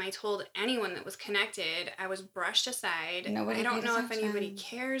every time I told anyone that was connected, I was brushed aside. I don't know if anybody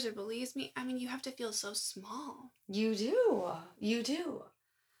cares or believes me. I mean, you have to feel so small. You do. You do.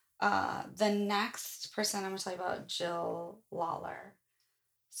 The next person I'm going to tell you about, Jill Lawler.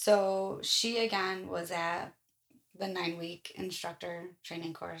 So she, again, was at the 9-week instructor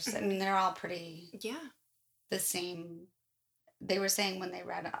training course. I mean, they're all pretty the same. They were saying when they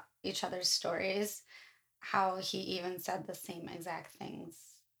read each other's stories, how he even said the same exact things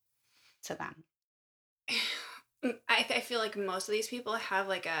to them. I feel like most of these people have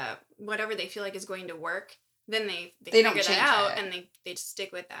like a whatever they feel like is going to work. Then they figure that out and they just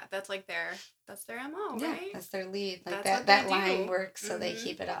stick with that. That's like that's their MO, yeah, right? That's their lead. Like that line works, so they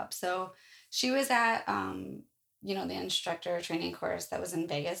keep it up. So she was at the instructor training course that was in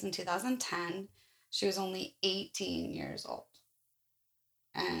Vegas in 2010. She was only 18 years old.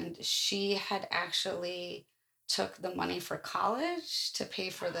 And she had actually took the money for college to pay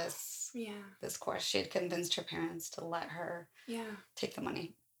for this course. She had convinced her parents to let her take the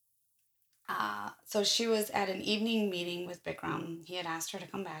money. So she was at an evening meeting with Bikram. He had asked her to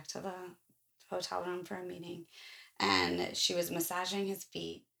come back to the hotel room for a meeting. And she was massaging his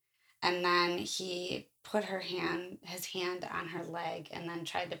feet. And then he put his hand on her leg and then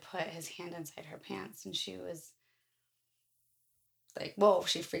tried to put his hand inside her pants. And she was like, whoa,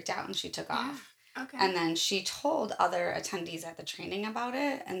 she freaked out and she took Yeah. off. Okay. And then she told other attendees at the training about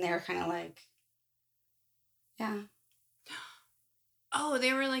it, and they were kind of like, yeah. Oh,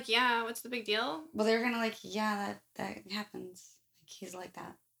 they were like, yeah, what's the big deal? Well, they were kind of like, yeah, that happens. Like, he's like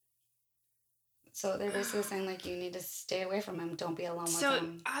that. So they're basically saying, like, you need to stay away from him. Don't be alone with So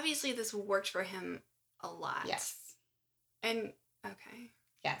him. obviously this worked for him a lot. Yes. And okay.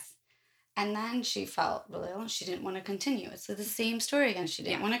 Yes. And then she felt really ill. She didn't want to continue. It's the same story again. She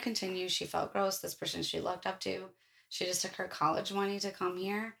didn't Yeah. want to continue. She felt gross. This person she looked up to. She just took her college money to come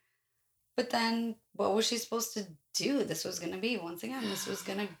here. But then what was she supposed to do? This was going to be, once again, this was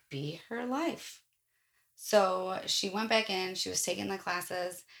going to be her life. So she went back in. She was taking the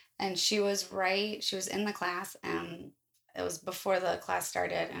classes. And she was in the class. And it was before the class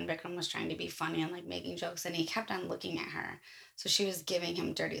started. And Bikram was trying to be funny and like making jokes. And he kept on looking at her. So she was giving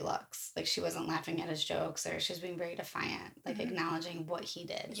him dirty looks. Like she wasn't laughing at his jokes, or she was being very defiant, like acknowledging what he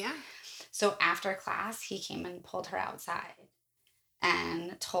did. Yeah. So after class, he came and pulled her outside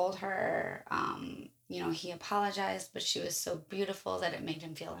and told her, he apologized, but she was so beautiful that it made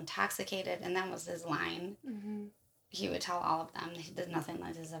him feel intoxicated. And that was his line. Mm-hmm. He would tell all of them, there's nothing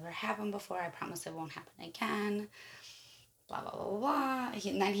like this ever happened before. I promise it won't happen again. Blah, blah, blah, blah.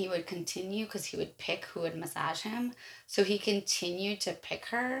 And then he would continue because he would pick who would massage him. So he continued to pick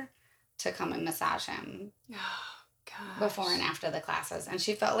her to come and massage him. Oh, gosh. Before and after the classes. And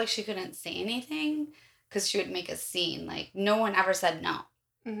she felt like she couldn't say anything because she would make a scene. Like, no one ever said no.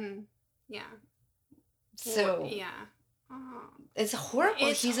 Mm-hmm. Yeah. So, yeah. Oh. It's horrible.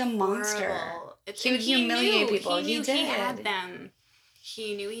 He's a monster. He would he humiliate knew, people. He did. He had them.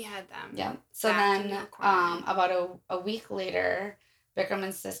 He knew he had them. Yeah. So Back then, about a week later, Bikram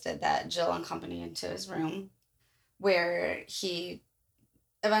insisted that Jill accompany him to his room, where he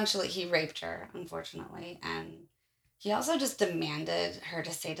raped her, unfortunately, and he also just demanded her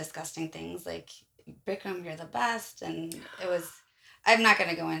to say disgusting things like, Bikram, you're the best. And it was, I'm not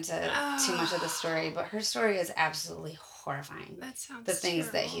going to go into too much of the story, but her story is absolutely horrifying. That sounds the things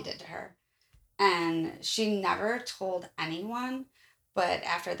terrible. that he did to her. And she never told anyone, but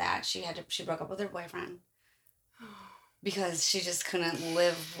after that, she broke up with her boyfriend because she just couldn't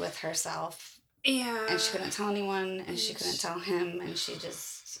live with herself. Yeah. And she couldn't tell anyone, and she couldn't tell him, and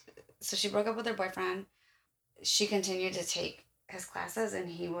so she broke up with her boyfriend. She continued to take his classes, and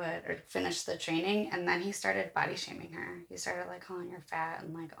he would finish the training, and then he started body shaming her. He started like calling her fat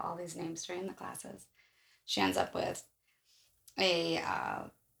and like all these names during the classes. She ends up with a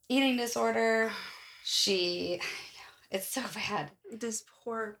eating disorder. It's so bad. This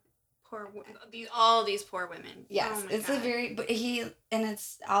poor all these poor women. Yes, oh my it's God.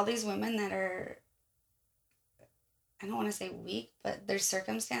 it's all these women that are, I don't want to say weak, but their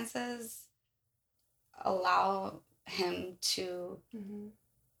circumstances allow him to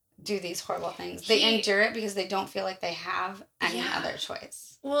do these horrible things. They endure it because they don't feel like they have any other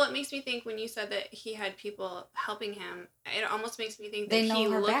choice. Well, it makes me think when you said that he had people helping him, it almost makes me think that they know he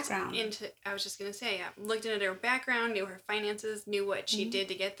her looked background. I was just going to say, looked into her background, knew her finances, knew what she did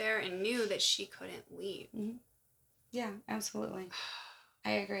to get there, and knew that she couldn't leave. Mm-hmm. Yeah, absolutely.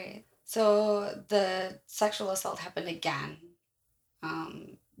 I agree. So the sexual assault happened again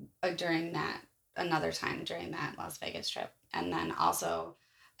another time during that Las Vegas trip. And then also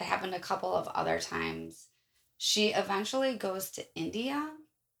it happened a couple of other times. She eventually goes to India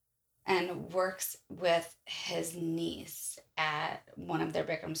and works with his niece at one of their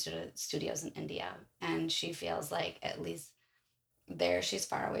Bikram studios in India. And she feels like at least there she's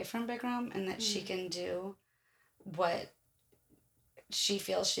far away from Bikram, and that she can do what she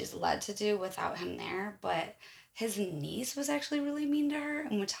feels she's led to do without him there. But his niece was actually really mean to her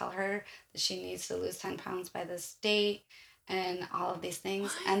and would tell her that she needs to lose 10 pounds by this date and all of these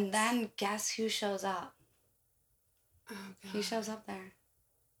things. What? And then guess who shows up? Oh, God. He shows up there.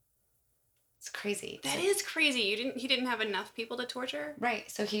 It's crazy. That is crazy. He didn't have enough people to torture? Right.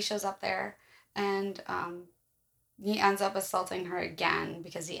 So he shows up there, and he ends up assaulting her again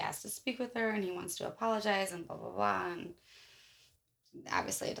because he asked to speak with her and he wants to apologize and blah, blah, blah. And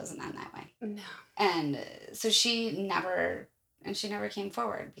obviously it doesn't end that way. No. And so she never came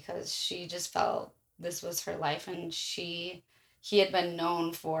forward because she just felt this was her life, and he had been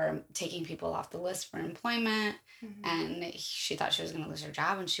known for taking people off the list for employment, and she thought she was going to lose her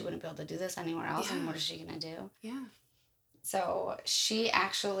job and she wouldn't be able to do this anywhere else. Yeah. And what is she going to do? Yeah. So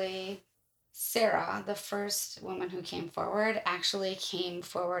Sarah, the first woman who came forward, actually came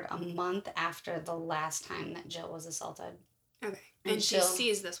forward a month after the last time that Jill was assaulted. Okay. And she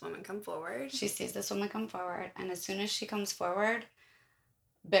sees this woman come forward. She sees this woman come forward, and as soon as she comes forward,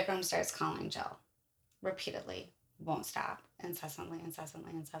 Bikram starts calling Jill repeatedly. won't stop, incessantly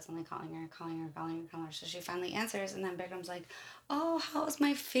calling her. So she finally answers, and then Bikram's like, "Oh, how was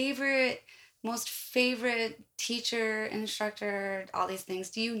my most favorite teacher, instructor, all these things?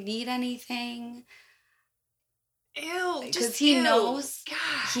 Do you need anything?" Ew, Because just ew. he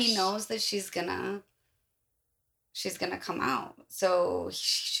Gosh. knows that she's gonna come out. So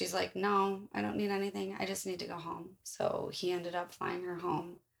she's like, "No, I don't need anything. I just need to go home." So he ended up flying her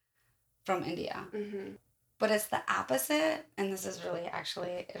home from India. Mm-hmm. But it's the opposite, and this is really actually,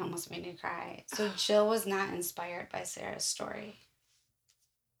 it almost made me cry. So Jill was not inspired by Sarah's story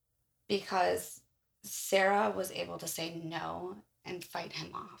because Sarah was able to say no and fight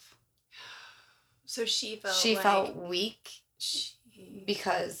him off. So she felt She like felt weak she.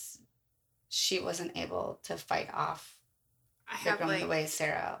 because she wasn't able to fight off I have Bikram the like. way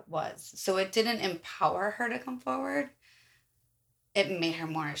Sarah was. So it didn't empower her to come forward. It made her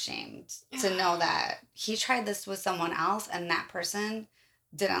more ashamed to know that he tried this with someone else and that person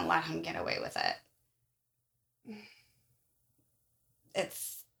didn't let him get away with it.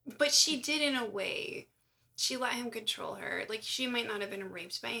 It's But she did in a way. She let him control her. Like she might not have been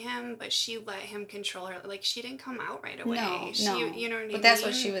raped by him, but she let him control her. Like she didn't come out right away. no, She, no. you know what I But that's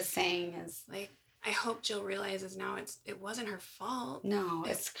what she mean? was saying is Like I hope Jill realizes now it wasn't her fault. no, It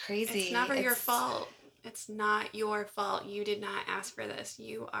it's it's crazy. never your It's fault. It's not your fault. You did not ask for this.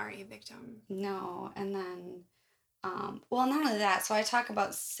 You are a victim. no. And then well, not only that, so I talk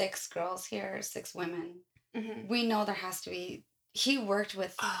about 6 girls here, 6 women. Mm-hmm. We know there has to be, he worked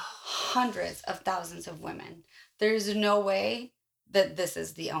with Oh hundreds of thousands of women. There's no way that this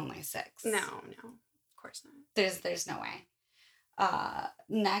is the only 6. no, no, of course not. There's no way.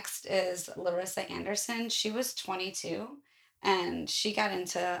 Next is Larissa Anderson. She was 22 and she got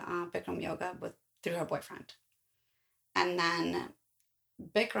into Bikram yoga through her boyfriend. And then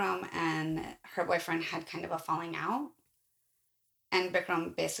Bikram and her boyfriend had kind of a falling out. And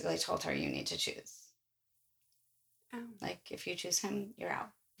Bikram basically told her, "You need to choose. Oh. Like, if you choose him, you're out.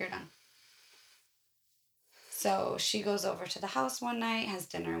 You're done." So she goes over to the house one night, has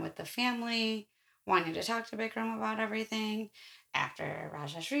dinner with the family, wanting to talk to Bikram about everything. After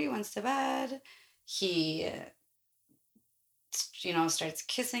Rajashri went to bed, he, starts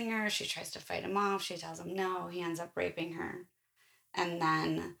kissing her. She tries to fight him off. She tells him no. He ends up raping her. And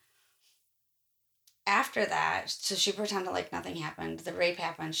then after that, so she pretended like nothing happened. The rape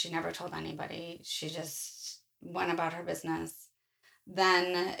happened. She never told anybody. She just went about her business.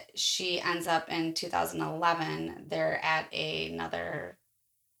 Then she ends up in 2011. They're at another.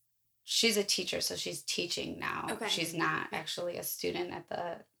 She's a teacher, so she's teaching now. Okay. She's not actually a student at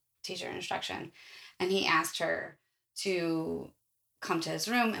the teacher instruction. And he asked her to come to his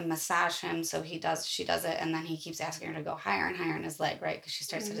room and massage him. So she does it. And then he keeps asking her to go higher and higher in his leg, right? Because she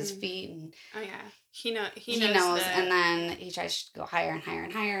starts at his feet and Oh yeah, he he knows knows. that. And then he tries to go higher and higher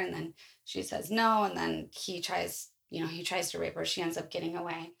and higher. And then she says no. And then he tries to rape her. She ends up getting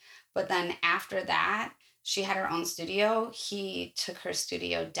away. But then after that, she had her own studio. He took her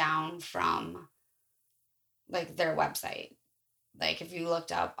studio down from like their website. Like if you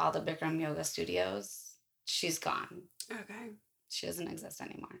looked up all the Bikram yoga studios, she's gone. Okay. She doesn't exist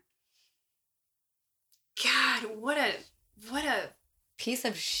anymore. God, what a Piece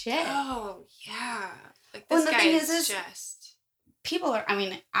of shit. oh yeah. Like Well, this and the guy thing is is just people are, I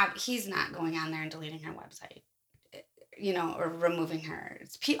mean, he's not going on there and deleting her website, or removing her.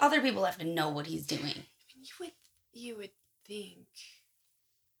 Other people have to know what he's doing. I mean, you would think.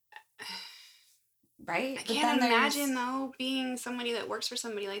 Right? I can't imagine though being somebody that works for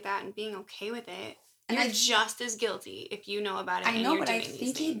somebody like that and being okay with it. And You're just as guilty if you know about it I and know, you're but I doing these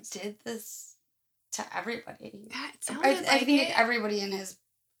think he things. did this to everybody. Yeah, it sounded I like think it. everybody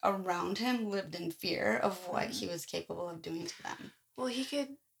around him lived in fear of what he was capable of doing to them. Well, he could,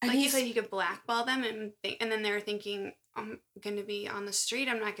 And like you said, he could blackball them and then they're thinking, I'm going to be on the street.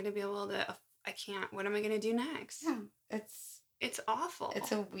 I'm not going to be able to, I can't, what am I going to do next? Yeah, it's awful.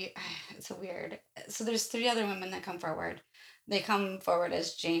 It's a weird. So there's 3 other women that come forward. They come forward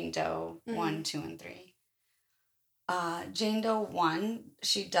as Jane Doe 1, 2, and 3. Jane Doe 1,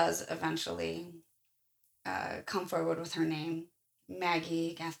 she does eventually come forward with her name,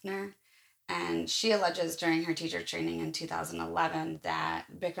 Maggie Gaffner, and she alleges during her teacher training in 2011 that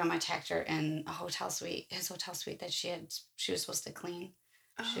Bikram attacked her in his hotel suite that she was supposed to clean.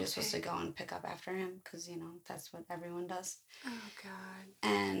 She was supposed to go and pick up after him because, that's what everyone does. Oh, God.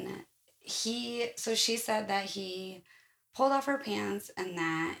 And so she said that he pulled off her pants and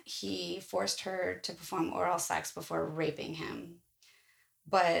that he forced her to perform oral sex before raping him.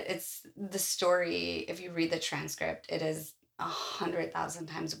 But it's the story, if you read the transcript, it is 100,000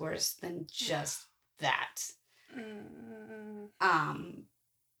 times worse than just that. Mm. Um,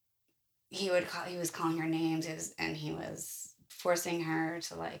 he was calling her names, and he was forcing her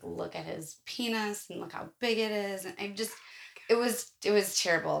to like look at his penis and look how big it is, and it was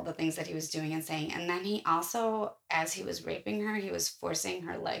terrible, the things that he was doing and saying. And then he also, as he was raping her, he was forcing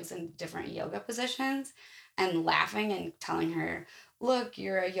her legs in different yoga positions and laughing and telling her, "Look,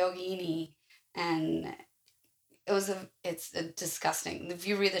 you're a yogini." And it's a disgusting. If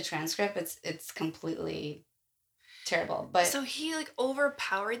you read the transcript, it's completely terrible. But So he like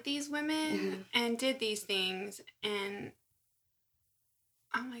overpowered these women mhm, and did these things, and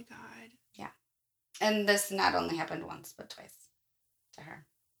oh my god. yeah, and this not only happened once but twice to her.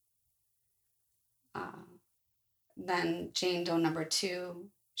 Uh, then Jane Doe number two,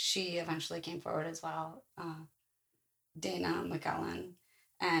 she eventually came forward as well. Dana McKellen,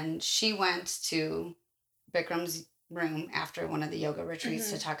 and she went to Bikram's room after one of the yoga retreats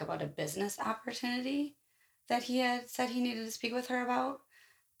to Mm-hmm. talk about a business opportunity that he had said he needed to speak with her about,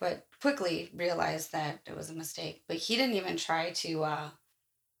 but quickly realized that it was a mistake. But he didn't even try to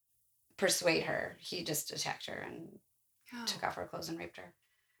persuade her. He just attacked her and Oh took off her clothes and raped her.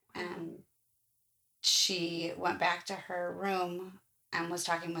 wow. And she went back to her room and was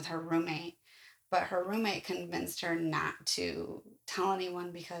talking with her roommate, but her roommate convinced her not to tell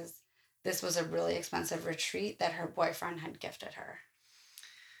anyone because this was a really expensive retreat that her boyfriend had gifted her.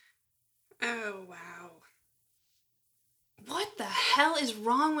 Oh wow. What the hell is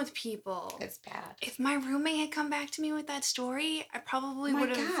wrong with people? It's bad. If my roommate had come back to me with that story, I probably My would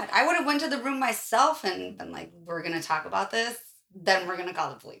have. God, I would have went to the room myself and been like, "We're gonna talk about this. Then we're gonna call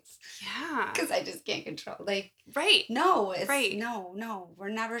the police Yeah. because I just can't control." Like, Right. no, it's Right. no, no. We're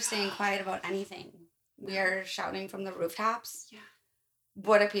never staying quiet about anything. No. We are shouting from the rooftops. Yeah.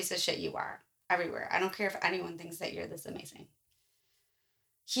 What a piece of shit you are everywhere. I don't care if anyone thinks that you're this amazing.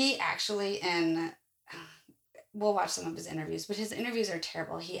 He actually, in we'll watch some of his interviews, but his interviews are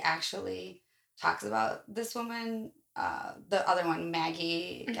terrible. He actually talks about this woman, the other one,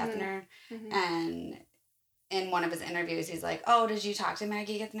 Maggie Mm-hmm. Gethner, Mm-hmm. and in one of his interviews, he's like, "Oh, did you talk to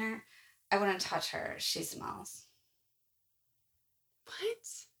Maggie Gethner? I wouldn't touch her. She smells."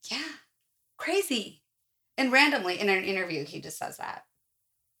 What? Yeah, crazy. And randomly in an interview, he just says that.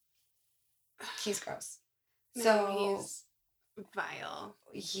 He's gross. No, So he's vile.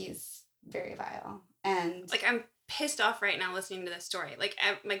 he's very vile. And Like I'm pissed off right now listening to this story. Like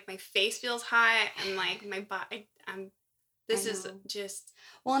my face feels hot and like my body. I'm. I This is know. just.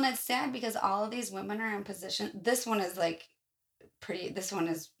 Well, and it's sad because all of these women are in position. This one is like this one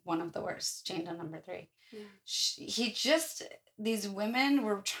is one of the worst. Jane Doe number three. Yeah. These women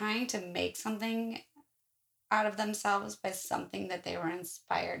were trying to make something out of themselves by something that they were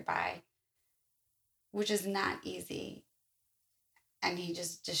inspired by, which is not easy. And he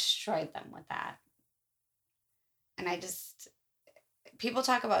just destroyed them with that. And people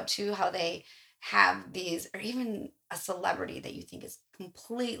talk about too how they have these, or even a celebrity that you think is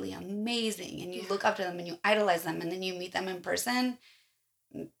completely amazing and you Yeah. look up to them and you idolize them, and then you meet them in person,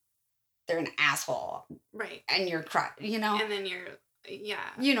 they're an asshole Right. and you're And then you're. Yeah.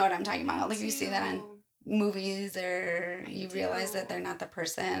 you know what I'm talking I about. Like you see that on do. movies, or I you do. realize that they're not the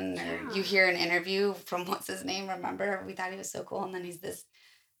person, or you Yeah. hear an interview from what's his name, remember, we thought he was so cool, and then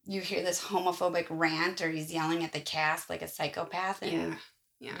you hear this homophobic rant, or he's yelling at the cast like a psychopath, Yeah. and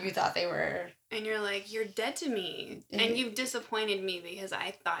Yeah. you thought they were. And you're like, you're dead to me. And you've disappointed me because I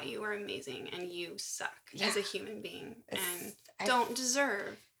thought you were amazing and you suck as a human being and don't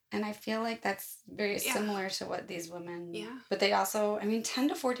deserve. And I feel like that's very Yeah. similar to what these women. Yeah. But they also, I mean, $10,000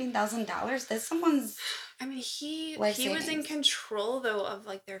 to $14,000. That's someone's. I mean, he life was in savings. control though of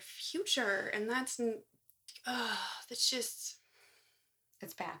like their future, and that's just.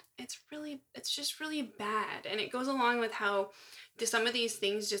 It's bad. It's just really bad, and it goes along with how to some of these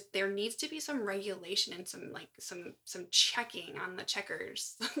things just there needs to be some regulation and some checking on the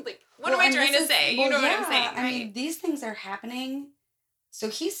checkers. Like what am I trying to say? You know what I'm saying, right? I mean, these things are happening. So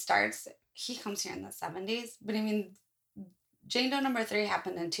he comes here in the 70s, but I mean, Jane Doe number three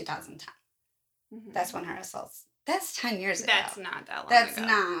happened in 2010. Mm-hmm. That's when her assaults. That's 10 years ago. That's not that long That's ago.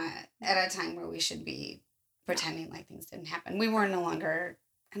 not at a time where we should be pretending like things didn't happen. We were no longer,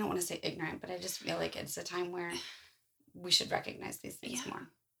 I don't want to say ignorant, but I just feel like it's a time where we should recognize these things more.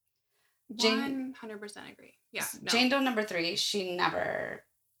 100% agree. Yeah. No. Jane Doe number three, she never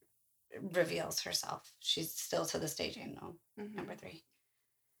reveals herself. She's still to this day Jane Doe number three.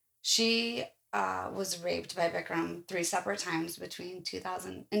 She was raped by Bikram 3 separate times between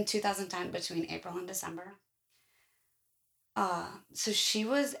 2010, between April and December. So she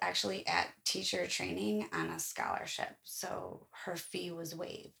was actually at teacher training on a scholarship, so her fee was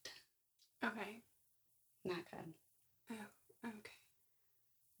waived. Okay. Not good. Oh, okay.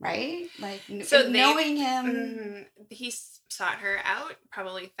 Right? Like, So knowing him. he sought her out,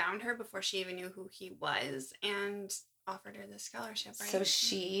 probably found her before she even knew who he was, and offered her the scholarship, So right?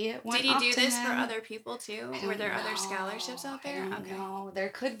 she Did went he up do to this for him. other people too? I Were don't there other scholarships know. out I there? don't Okay. know. There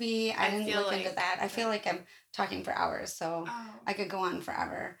could be. I I didn't feel look into like that. I feel like I'm talking for hours, so oh. I could go on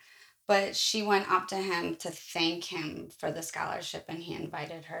forever. But she went up to him to thank him for the scholarship, and he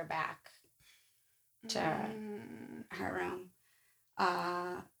invited her back to Mm. her room.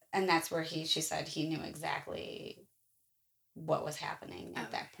 And that's where she said he knew exactly what was happening at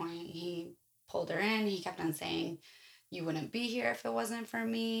Okay. that point. He pulled her in. He kept on saying, "You wouldn't be here if it wasn't for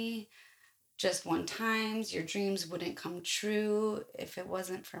me. Just one time, your dreams wouldn't come true if it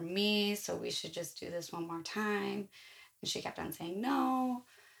wasn't for me. So we should just do this one more time." And she kept on saying no.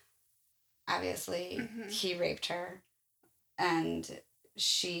 Obviously, Mm-hmm. he raped her, and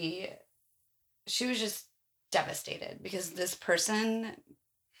she she was just devastated because this person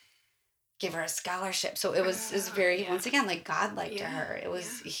gave her a scholarship. So it was very, Yeah. once again, like godlike to Yeah. her. It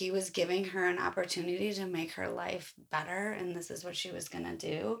was, he was giving her an opportunity to make her life better, and this is what she was gonna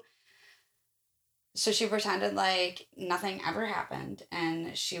do. So she pretended like nothing ever happened,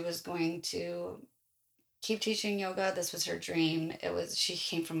 and she was going to keep teaching yoga. This was her dream. She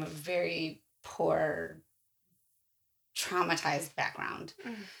came from a very poor, traumatized background.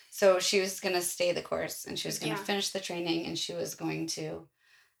 Yeah. So she was going to stay the course, and she was going to Yeah. finish the training, and she was going to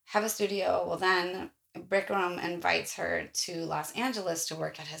have a studio. Well, then Bikram invites her to Los Angeles to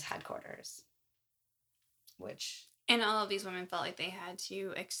work at his headquarters, which, And all of these women felt like they had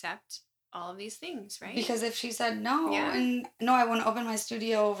to accept all of these things, right? because if she said no, Yeah. and no, I want to open my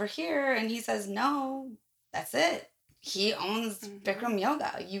studio over here, and he says no, that's it. He owns Bikram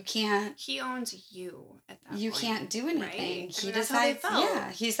Yoga. You can't. He owns you at that You point. can't do anything. Right? He That's how they decides. felt.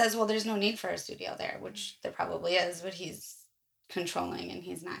 Yeah, he says, well, there's no need for a studio there, which there probably is, but he's controlling, and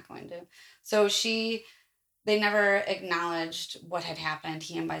he's not going to. So they never acknowledged what had happened.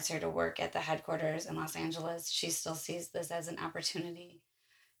 He invites her to work at the headquarters in Los Angeles. She still sees this as an opportunity.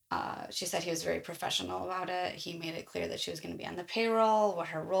 She said he was very professional about it. He made it clear that she was going to be on the payroll, what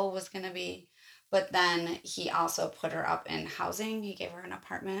her role was going to be. But then he also put her up in housing. He gave her an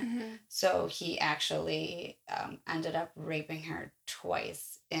apartment. Mm-hmm. So he actually ended up raping her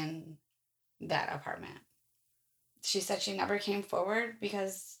twice in that apartment. She said she never came forward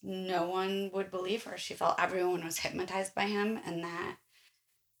because no one would believe her. She felt everyone was hypnotized by him, and that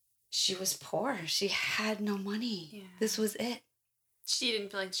she was poor. She had no money. Yeah. This was it. She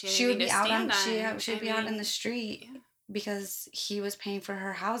didn't feel like she had She would anything be to out stand on on. she'd be out in the street because he was paying for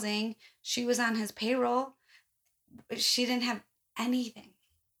her housing. She was on his payroll. She didn't have anything.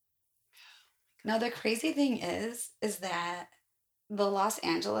 Now the crazy thing is that the Los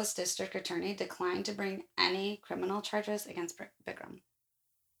Angeles District Attorney declined to bring any criminal charges against Bikram.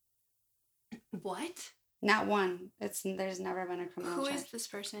 What? Not one. There's never been a criminal charge. Who is this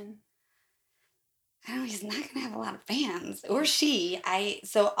person? I don't know. He's not going to have a lot of fans, or she.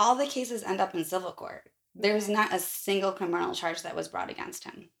 So all the cases end up in civil court. There's not a single criminal charge that was brought against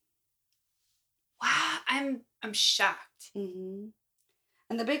him. Wow, I'm shocked. Mm-hmm.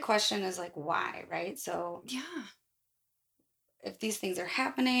 And the big question is like, why, right? So yeah, if these things are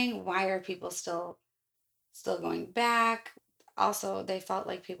happening, why are people still going back? Also, they felt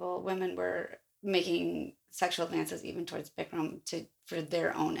like women were making sexual advances even towards Bikram for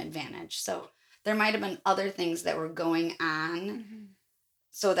their own advantage. So there might have been other things that were going on,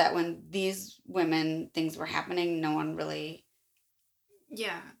 so that when these things were happening, no one really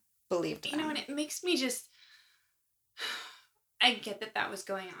believed them. You know, and it makes me just, I get that was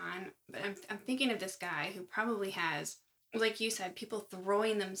going on, but I'm thinking of this guy who probably has, like you said, people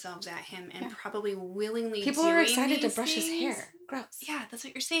throwing themselves at him and probably willingly people are excited to brush his hair. Gross. Yeah, that's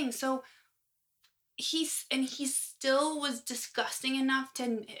what you're saying. So he still was disgusting enough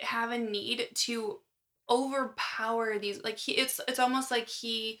to have a need to overpower these, like it's almost like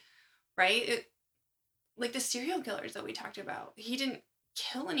like the serial killers that we talked about. He didn't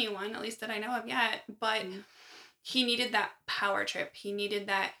kill anyone, at least that I know of yet, but he needed that power trip.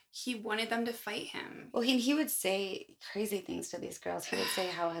 He wanted them to fight him. Well, he would say crazy things to these girls. He would say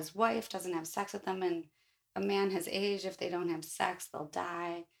how his wife doesn't have sex with them, and a man his age, if they don't have sex, they'll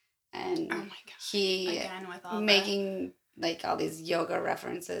die. And oh my God. he again with all making like all these yoga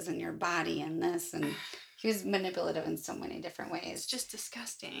references in your body and this, and he was manipulative in so many different ways. It's just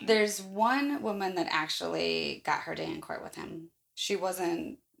disgusting. There's one woman that actually got her day in court with him. She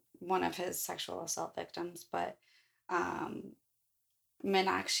wasn't one of his sexual assault victims, but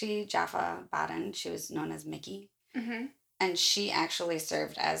Meenakshi Jaffa Baden, she was known as Mickey. And she actually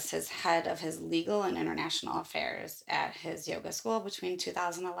served as his head of his legal and international affairs at his yoga school between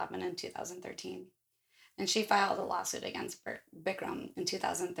 2011 and 2013. And she filed a lawsuit against Bikram in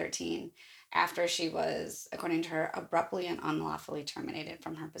 2013 after she was, according to her, abruptly and unlawfully terminated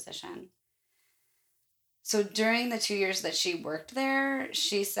from her position. So during the 2 years that she worked there,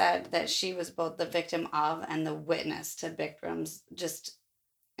 she said that she was both the victim of and the witness to Bikram's just,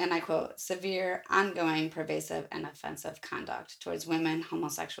 and I quote, severe, ongoing, pervasive, and offensive conduct towards women,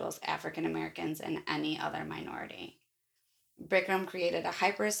 homosexuals, African Americans, and any other minority. Bikram created a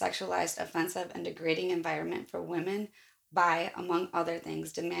hypersexualized, offensive, and degrading environment for women by, among other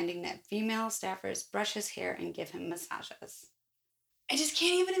things, demanding that female staffers brush his hair and give him massages. I just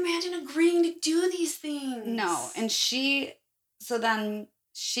can't even imagine agreeing to do these No, things. and so then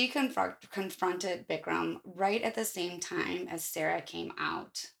she confronted Bikram right at the same time as Sarah came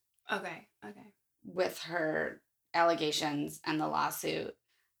out Okay. with her allegations and the lawsuit.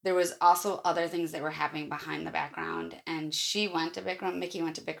 There was also other things that were happening behind the background, and she went to Bikram, Mickey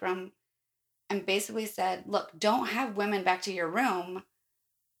went to Bikram, and basically said, look, don't have women back to your room,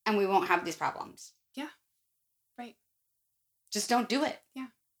 and we won't have these problems. Yeah. Right. Just don't do it. Yeah.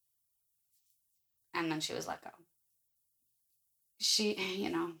 And then she was let go. She,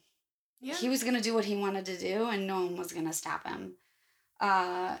 Yeah. he was going to do what he wanted to do, and no one was going to stop him.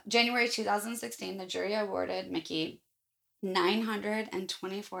 January 2016, the jury awarded Mickey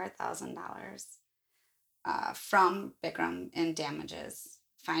 $924,000 from Bikram in damages,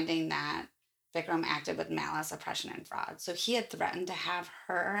 finding that Bikram acted with malice, oppression, and fraud. So he had threatened to have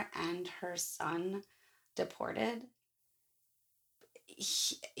her and her son deported.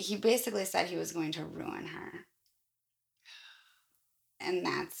 He basically said he was going to ruin her. And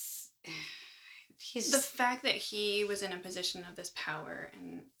the fact that he was in a position of this power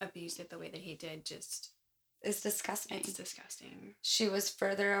and abused it the way that he did just is disgusting. It's disgusting. She was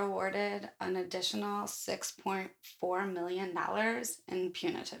further awarded an additional $6.4 million in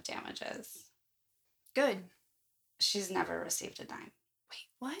punitive damages. Good. She's never received a dime. Wait,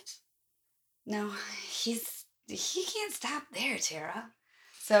 what? No, he can't stop there, Tara.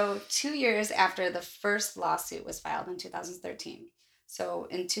 So 2 years after the first lawsuit was filed in 2013. So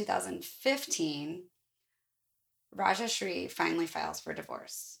in 2015, Rajashri finally files for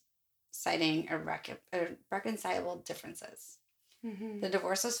divorce, citing irreconcilable differences. Mm-hmm. The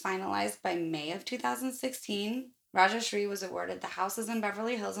divorce was finalized by May of 2016. Rajashri was awarded the houses in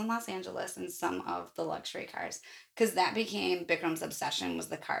Beverly Hills and Los Angeles and some of the luxury cars, because that became Bikram's obsession, was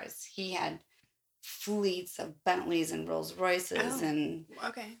the cars. He had fleets of Bentleys and Rolls Royces, and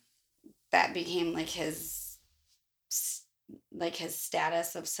okay, that became like his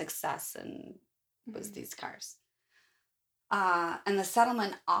status of success, and was these cars. And the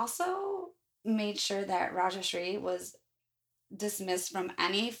settlement also made sure that Rajashri was dismissed from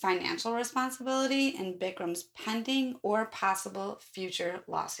any financial responsibility in Bikram's pending or possible future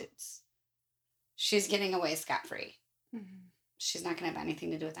lawsuits. She's getting away scot-free. Mm-hmm. She's not going to have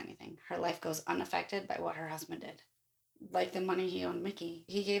anything to do with anything. Her life goes unaffected by what her husband did. Like the money he owed Mickey.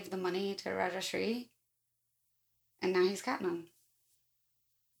 He gave the money to Rajashri, and now he's got none.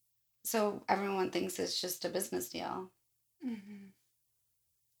 So everyone thinks it's just a business deal. Mm-hmm.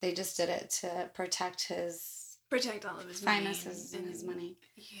 They just did it to protect all of his finances and his money.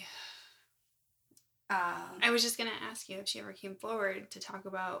 Yeah. I was just going to ask you if she ever came forward to talk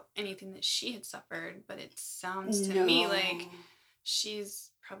about anything that she had suffered, but it sounds to me like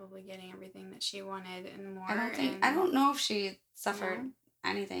she's probably getting everything that she wanted and more. I don't know if she suffered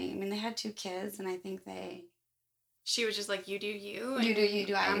anything. I mean, they had 2 kids, and I think she was just like, you do you. You do you,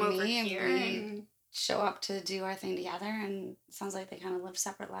 do I do me. Here and we show up to do our thing together, and it sounds like they kind of live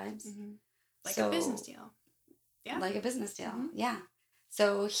separate lives. Mm-hmm. Like a business deal. Yeah. Like a business deal, yeah.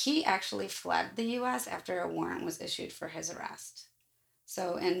 So he actually fled the U.S. after a warrant was issued for his arrest.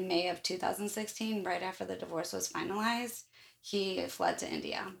 So in May of 2016, right after the divorce was finalized, he fled to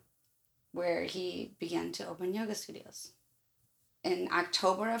India, where he began to open yoga studios. In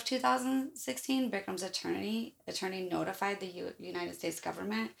October of 2016, Bikram's attorney notified the United States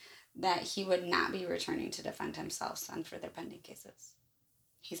government that he would not be returning to defend himself on further pending cases.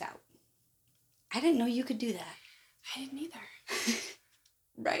 He's out. I didn't know you could do that. I didn't either.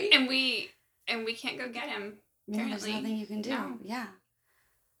 Right? And we can't go get him. No, there's nothing you can do. No. Yeah.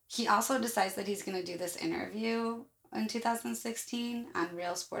 He also decides that he's going to do this interview in 2016 on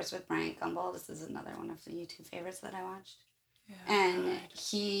Real Sports with Bryant Gumbel. This is another one of the YouTube favorites that I watched. Yeah, and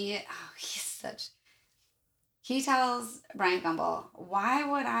he tells Bryant Gumbel, why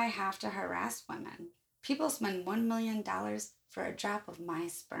would I have to harass women? People spend $1 million for a drop of my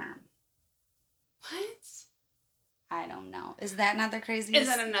sperm. What? I don't know. Is that not the Is craziest?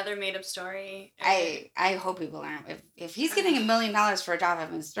 that another made up story? I hope people aren't. If he's getting $1 million for a job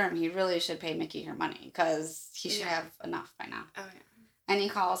at Sturm, he really should pay Mickey her money because he should Yeah. have enough by now. Oh yeah. And he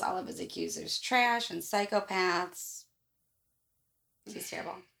calls all of his accusers trash and psychopaths. He's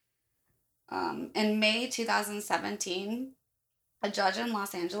terrible. In May 2017, a judge in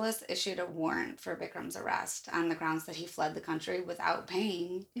Los Angeles issued a warrant for Bikram's arrest on the grounds that he fled the country without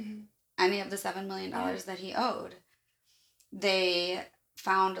paying any of the $7 million that he owed. They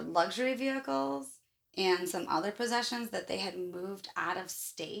found luxury vehicles and some other possessions that they had moved out of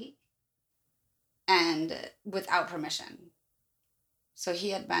state and without permission. So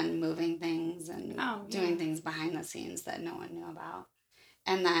he had been moving things and doing things behind the scenes that no one knew about.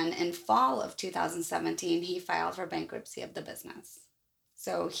 And then in fall of 2017, he filed for bankruptcy of the business.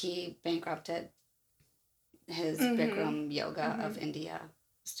 So he bankrupted his Bikram Yoga of India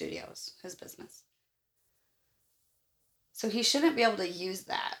Studios, his business. So he shouldn't be able to use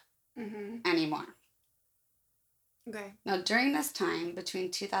that anymore. Okay. Now, during this time, between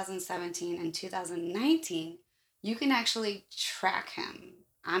 2017 and 2019, you can actually track him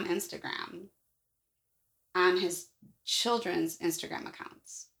on Instagram, on his children's Instagram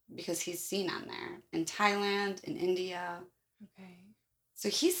accounts, because he's seen on there in Thailand, in India. Okay. So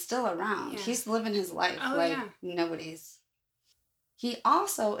he's still around. Yeah. He's living his life nobody's. He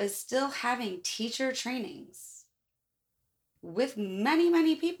also is still having teacher trainings with many,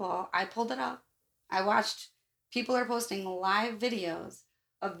 many people. I pulled it up. I watched, people are posting live videos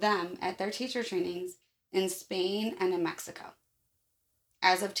of them at their teacher trainings in Spain and in Mexico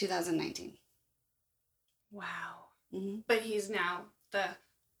as of 2019. Wow. Mm-hmm. But he's now the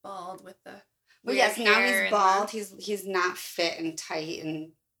bald with the. Well, yes, now he's bald. He's not fit and tight,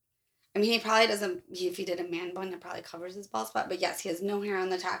 and I mean, he probably doesn't. If he did a man bun, it probably covers his bald spot. But yes, he has no hair on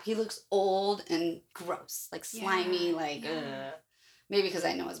the top. He looks old and gross, like slimy, maybe because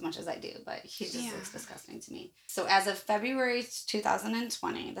I know as much as I do, but he just looks disgusting to me. So as of February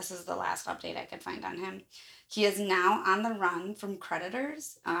 2020, this is the last update I could find on him. He is now on the run from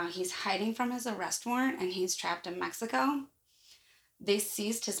creditors. He's hiding from his arrest warrant, and he's trapped in Mexico. They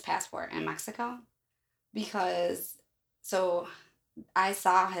seized his passport in Mexico because, so I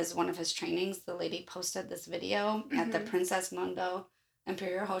saw one of his trainings. The lady posted this video at the Princess Mundo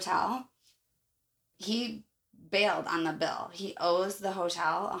Imperial Hotel. He bailed on the bill. He owes the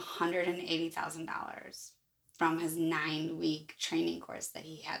hotel $180,000 from his 9-week training course that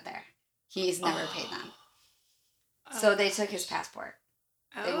he had there. He's never paid them. So they took his passport.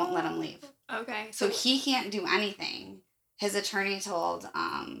 They won't let him leave. Okay. So he can't do anything. His attorney told,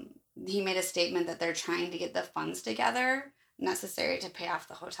 he made a statement that they're trying to get the funds together necessary to pay off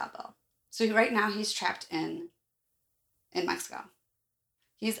the hotel bill. So right now he's trapped in Mexico.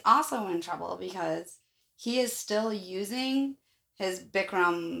 He's also in trouble because he is still using his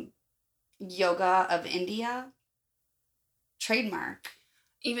Bikram Yoga of India trademark.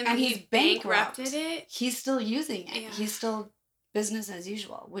 Even though he's bankrupted it? He's still using it. Yeah. He's still business as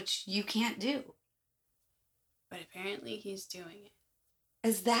usual, which you can't do. But apparently he's doing it.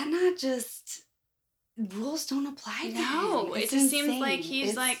 Is that not just... rules don't apply to him? No, it just seems like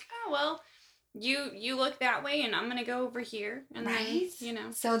he's like, oh, well, you look that way and I'm going to go over here. And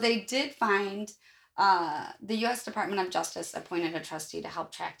then, So they did find... the U.S. Department of Justice appointed a trustee to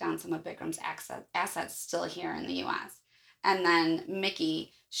help track down some of Bikram's assets still here in the U.S. And then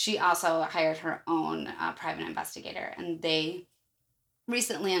Mickey, she also hired her own private investigator, and they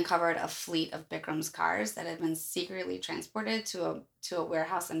recently uncovered a fleet of Bikram's cars that had been secretly transported to a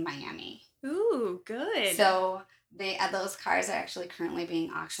warehouse in Miami. Ooh, good. So those cars are actually currently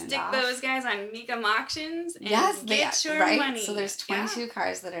being auctioned off. Stick those guys on Meekum auctions and get your money. So there's 22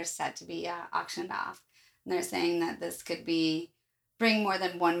 cars that are set to be auctioned off. And they're saying that this could bring more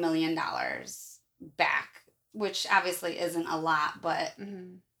than $1 million back, which obviously isn't a lot, but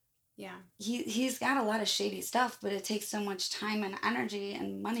he's got a lot of shady stuff, but it takes so much time and energy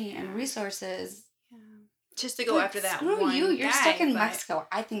and money and resources. Yeah. Just to go after that one Screw you, you're guy, stuck in Mexico.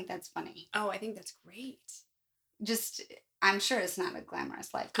 I think that's funny. Oh, I think that's great. I'm sure it's not a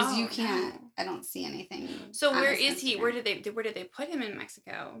glamorous life because you can't. No. I don't see anything. So where is he? Where did they put him in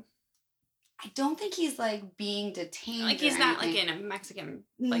Mexico? I don't think he's being detained. Like he's not in a Mexican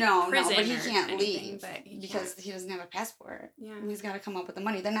prison. No, but he can't leave because he doesn't have a passport. Yeah, he's got to come up with the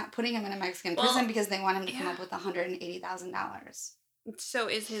money. They're not putting him in a Mexican prison because they want him to come up with $180,000. So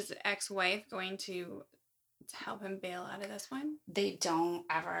is his ex-wife going to help him bail out of this one? They don't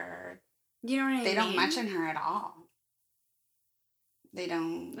ever. You know what I mean? They don't mention her at all. They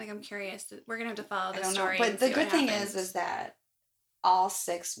don't. I'm curious. We're gonna have to follow the story. But the good thing is that all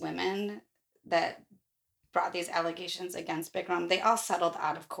 6 women that brought these allegations against Bikram. They all settled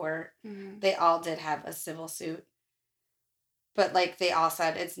out of court. Mm-hmm. They all did have a civil suit. But like they all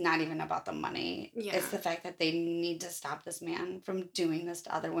said, it's not even about the money. Yeah. It's the fact that they need to stop this man from doing this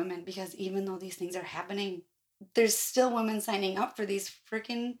to other women, because even though these things are happening, there's still women signing up for these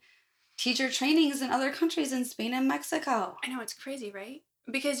freaking teacher trainings in other countries, in Spain and Mexico. I know, it's crazy, right?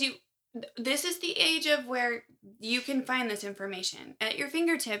 Because this is the age of where you can find this information at your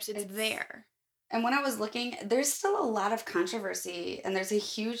fingertips. It's there. And when I was looking, there's still a lot of controversy, and there's a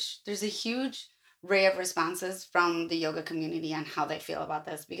huge array of responses from the yoga community on how they feel about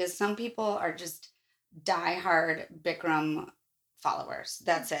this, because some people are just diehard Bikram followers.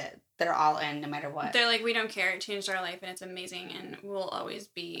 That's it. They're all in no matter what. They're like, we don't care. It changed our life and it's amazing and we'll always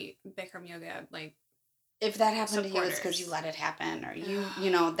be Bikram yoga. Like, if that happened supporters. to you, it's because you let it happen, or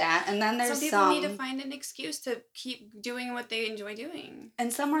you know that. And then there's some people need to find an excuse to keep doing what they enjoy doing.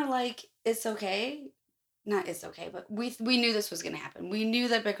 And some are like, it's okay. Not it's okay, but we knew this was going to happen. We knew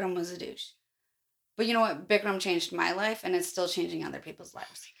that Bikram was a douche. But you know what? Bikram changed my life, and it's still changing other people's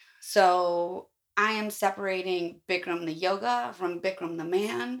lives. So I am separating Bikram the yoga from Bikram the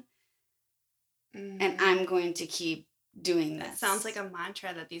man, and I'm going to keep doing this. It sounds like a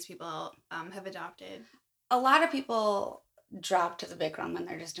mantra that these people have adopted. A lot of people dropped the Bikram and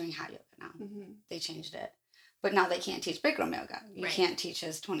they're just doing hot yoga now. Mm-hmm. They changed it. But now they can't teach Bikram yoga. You can't teach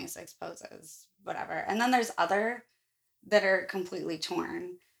his 26 poses, whatever. And then there's other that are completely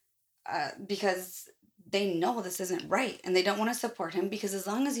torn because they know this isn't right. And they don't want to support him, because as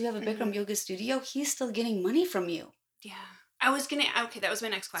long as you have a Bikram yoga studio, he's still getting money from you. Yeah. Okay, that was my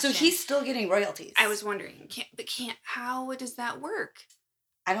next question. So he's still getting royalties. I was wondering, how does that work?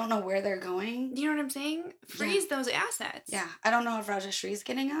 I don't know where they're going. You know what I'm saying? Freeze those assets. Yeah. I don't know if Rajashree's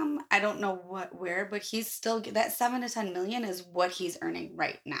getting them. I don't know where, but he's still, that 7 to 10 million is what he's earning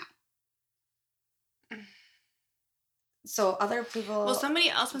right now. So other people. Well, somebody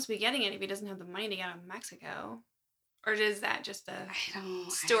else must be getting it if he doesn't have the money to get out of Mexico. Or is that just a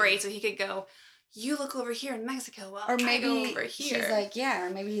story so he could go, you look over here in Mexico while I go over here? She's like, yeah. Or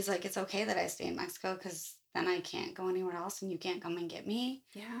maybe he's like, it's okay that I stay in Mexico because then I can't go anywhere else and you can't come and get me.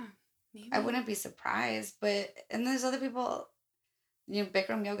 Yeah, maybe. I wouldn't be surprised. And there's other people,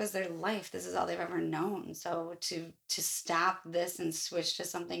 Bikram yoga is their life. This is all they've ever known. So to stop this and switch to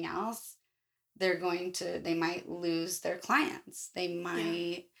something else, they might lose their clients. They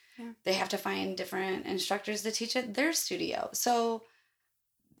might, they have to find different instructors to teach at their studio. So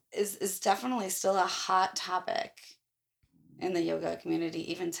is definitely still a hot topic in the yoga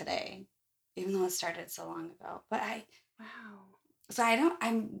community even today, even though it started so long ago. But I'm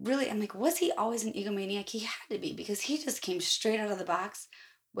like, was he always an egomaniac? He had to be, because he just came straight out of the box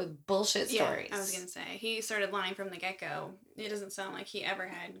with bullshit stories. I was going to say, he started lying from the get-go. It doesn't sound like he ever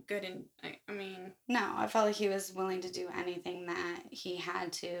had good, No, I felt like he was willing to do anything that he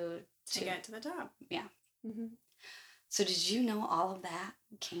had to get to the top. Yeah. Mm-hmm. So did you know all of that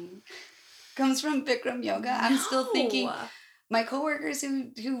comes from Bikram yoga? No. I'm still thinking, my coworkers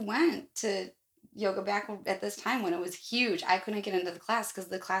who went to yoga back at this time when it was huge, I couldn't get into the class because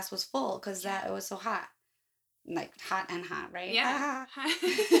the class was full because it was so hot. Like hot, right? Yeah.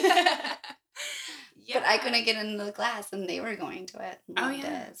 But I couldn't get into the class and they were going to it. Loved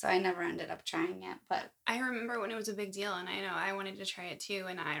it. So I never ended up trying it. But I remember when it was a big deal, and I know I wanted to try it too,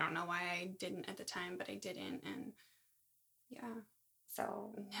 and I don't know why I didn't at the time, but I didn't, and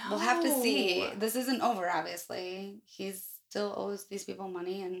so we'll have to see. This isn't over, obviously. He still owes these people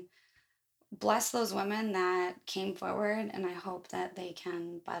money, and bless those women that came forward, and I hope that they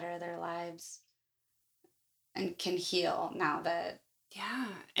can better their lives and can heal now that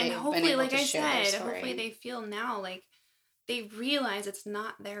and hopefully, like I said, hopefully they feel now like they realize it's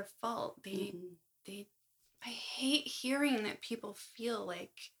not their fault. I hate hearing that people feel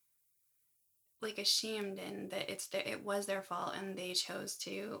like ashamed and that it was their fault and they chose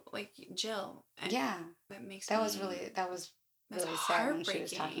to, like Jill. That was really sad when she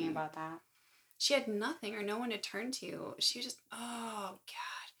was talking about that. She had nothing or no one to turn to. She was just, oh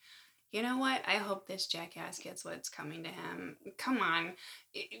God. You know what? I hope this jackass gets what's coming to him. Come on.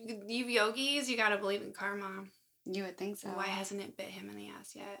 You yogis, you gotta believe in karma. You would think so. Why hasn't it bit him in the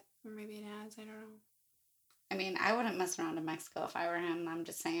ass yet? Or maybe it has. I don't know. I mean, I wouldn't mess around in Mexico if I were him. I'm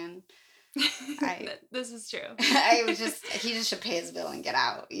just saying. This is true. He just should pay his bill and get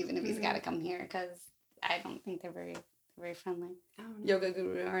out, even if he's got to come here, because I don't think they're very friendly. Yoga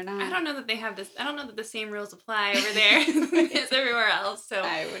guru or not. I don't know that they have this. I don't know that the same rules apply over there as everywhere else. So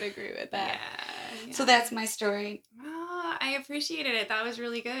I would agree with that. Yeah. So that's my story. Oh, I appreciated it. That was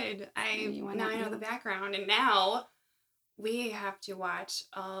really good. Now I know the background, and now We have to watch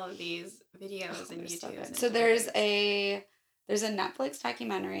all of these videos and They're so YouTubes. good. And So there's TikToks. there's a Netflix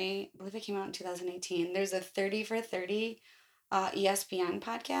documentary. I believe it came out in 2018. There's a 30 for 30 ESPN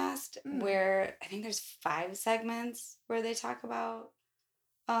podcast Mm, where I think there's 5 segments where they talk about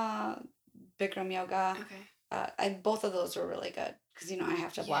uh, Bikram yoga. okay. Both of those were really good because I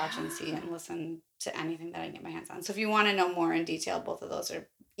have to watch and see Yeah. and listen to anything that I can get my hands on. So if you want to know more in detail, both of those are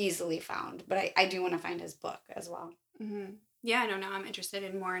easily found. But I do want to find his book as well. Mm-hmm. Yeah, no, now I'm interested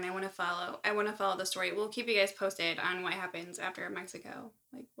in more, and I want to follow. I want to follow the story. We'll keep you guys posted on what happens after Mexico.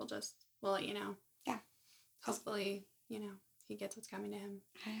 Like we'll let you know. Yeah. Hopefully, he gets what's coming to him.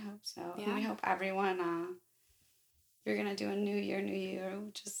 I hope so. Yeah. And we hope everyone, if you're going to do a new year,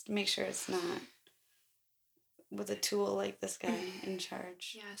 just make sure it's not with a tool like this guy in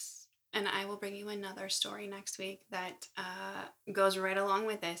charge. Yes. And I will bring you another story next week that goes right along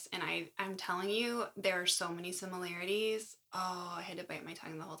with this. And I'm telling you, there are so many similarities. Oh, I had to bite my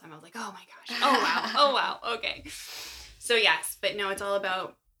tongue the whole time. I was like, oh my gosh. Oh, wow. Oh, wow. Okay. So, yes. But no, it's all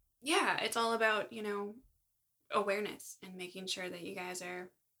about, awareness and making sure that you guys are,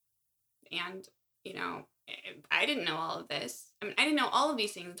 and, I didn't know all of this. I mean, I didn't know all of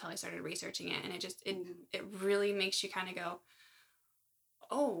these things until I started researching it. And it really makes you kind of go,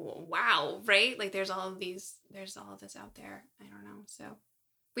 oh wow, right? Like there's all of this out there. I don't know. So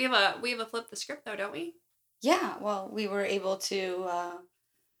we have a flip the script though, don't we? Yeah, well, we were able to,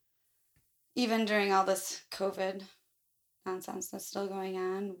 even during all this COVID nonsense that's still going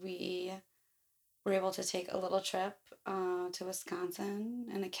on, we were able to take a little trip to Wisconsin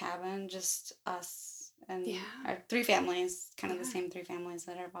in a cabin, just us and our 3 families, kind of the same 3 families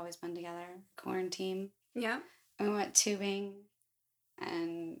that have always been together, quarantine. Yeah. And we went tubing,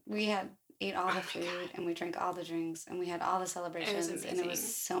 and we ate all the food, and we drank all the drinks, and we had all the celebrations, and it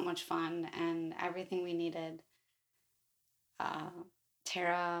was so much fun, and everything we needed.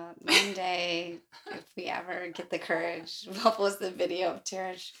 Tara, one day, if we ever get the courage, we'll post the video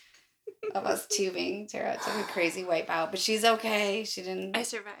of us tubing. Tara took a crazy wipeout, but she's okay. She didn't. I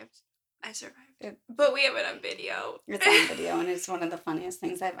survived. But we have it on video. It's on video, and it's one of the funniest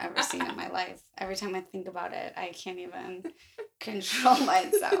things I've ever seen in my life. Every time I think about it, I can't even control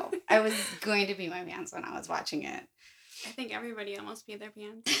myself. I was going to pee my pants when I was watching it. I think everybody almost peed their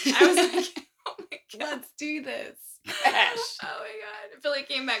pants. I was like, oh my god, let's do this. Crash. Oh my god. Billy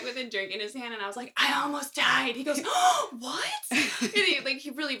came back with a drink in his hand, and I was like, I almost died. He goes, oh, what? And he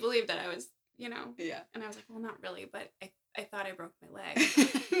really believed that I was, Yeah. And I was like, well, not really, but I thought I broke my leg.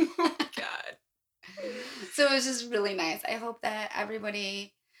 Oh my god. So it was just really nice. I hope that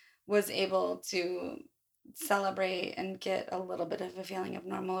everybody was able to celebrate and get a little bit of a feeling of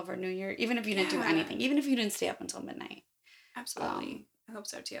normal over New Year, even if you didn't do anything, even if you didn't stay up until midnight. Absolutely. I hope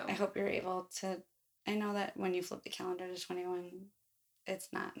so too. I hope you're able to. I know that when you flip the calendar to 21, it's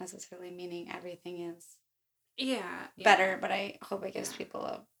not necessarily meaning everything is better, but I hope it gives people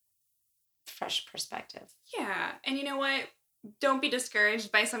a fresh perspective. Yeah. And you know what? Don't be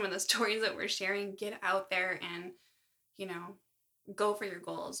discouraged by some of the stories that we're sharing. Get out there and, go for your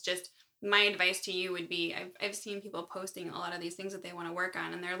goals. Just my advice to you would be, I've seen people posting a lot of these things that they want to work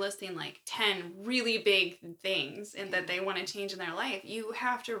on, and they're listing like 10 really big things and that they want to change in their life. You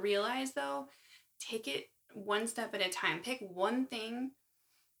have to realize though, take it one step at a time. Pick one thing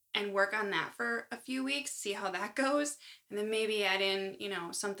and work on that for a few weeks, see how that goes, and then maybe add in,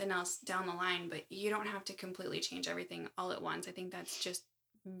 something else down the line, but you don't have to completely change everything all at once. I think that's just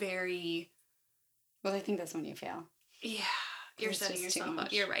very... Well, I think that's when you fail. Yeah, you're setting yourself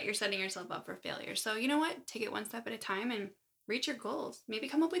up. You're right. You're setting yourself up for failure. So you know what? Take it one step at a time and reach your goals. Maybe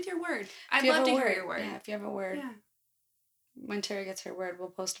come up with your word. I'd love to hear your word. Yeah, if you have a word. Yeah. When Tara gets her word, we'll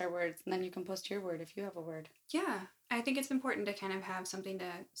post our words, and then you can post your word if you have a word. Yeah, I think it's important to kind of have something to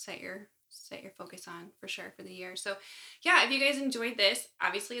set your focus on for sure for the year. So, yeah, if you guys enjoyed this,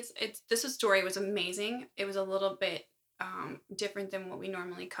 obviously this story was amazing. It was a little bit different than what we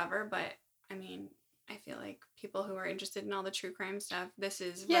normally cover, but I mean, I feel like people who are interested in all the true crime stuff, this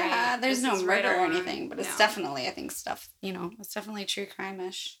is there's no murder or anything, but it's definitely, I think, stuff, it's definitely true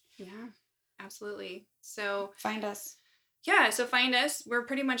crime-ish. Yeah, absolutely. So find us. Yeah, so find us. We're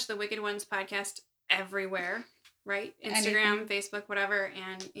pretty much the Wicked Ones podcast everywhere, right? Instagram, Facebook, whatever.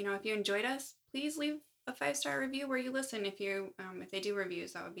 And, if you enjoyed us, please leave a 5-star review where you listen. If they do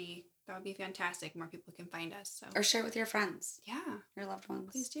reviews, that would be fantastic. More people can find us. So. Or share with your friends. Yeah. Your loved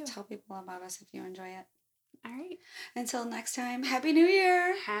ones. Please do. Tell people about us if you enjoy it. All right. Until next time, Happy New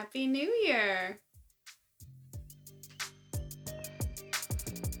Year. Happy New Year.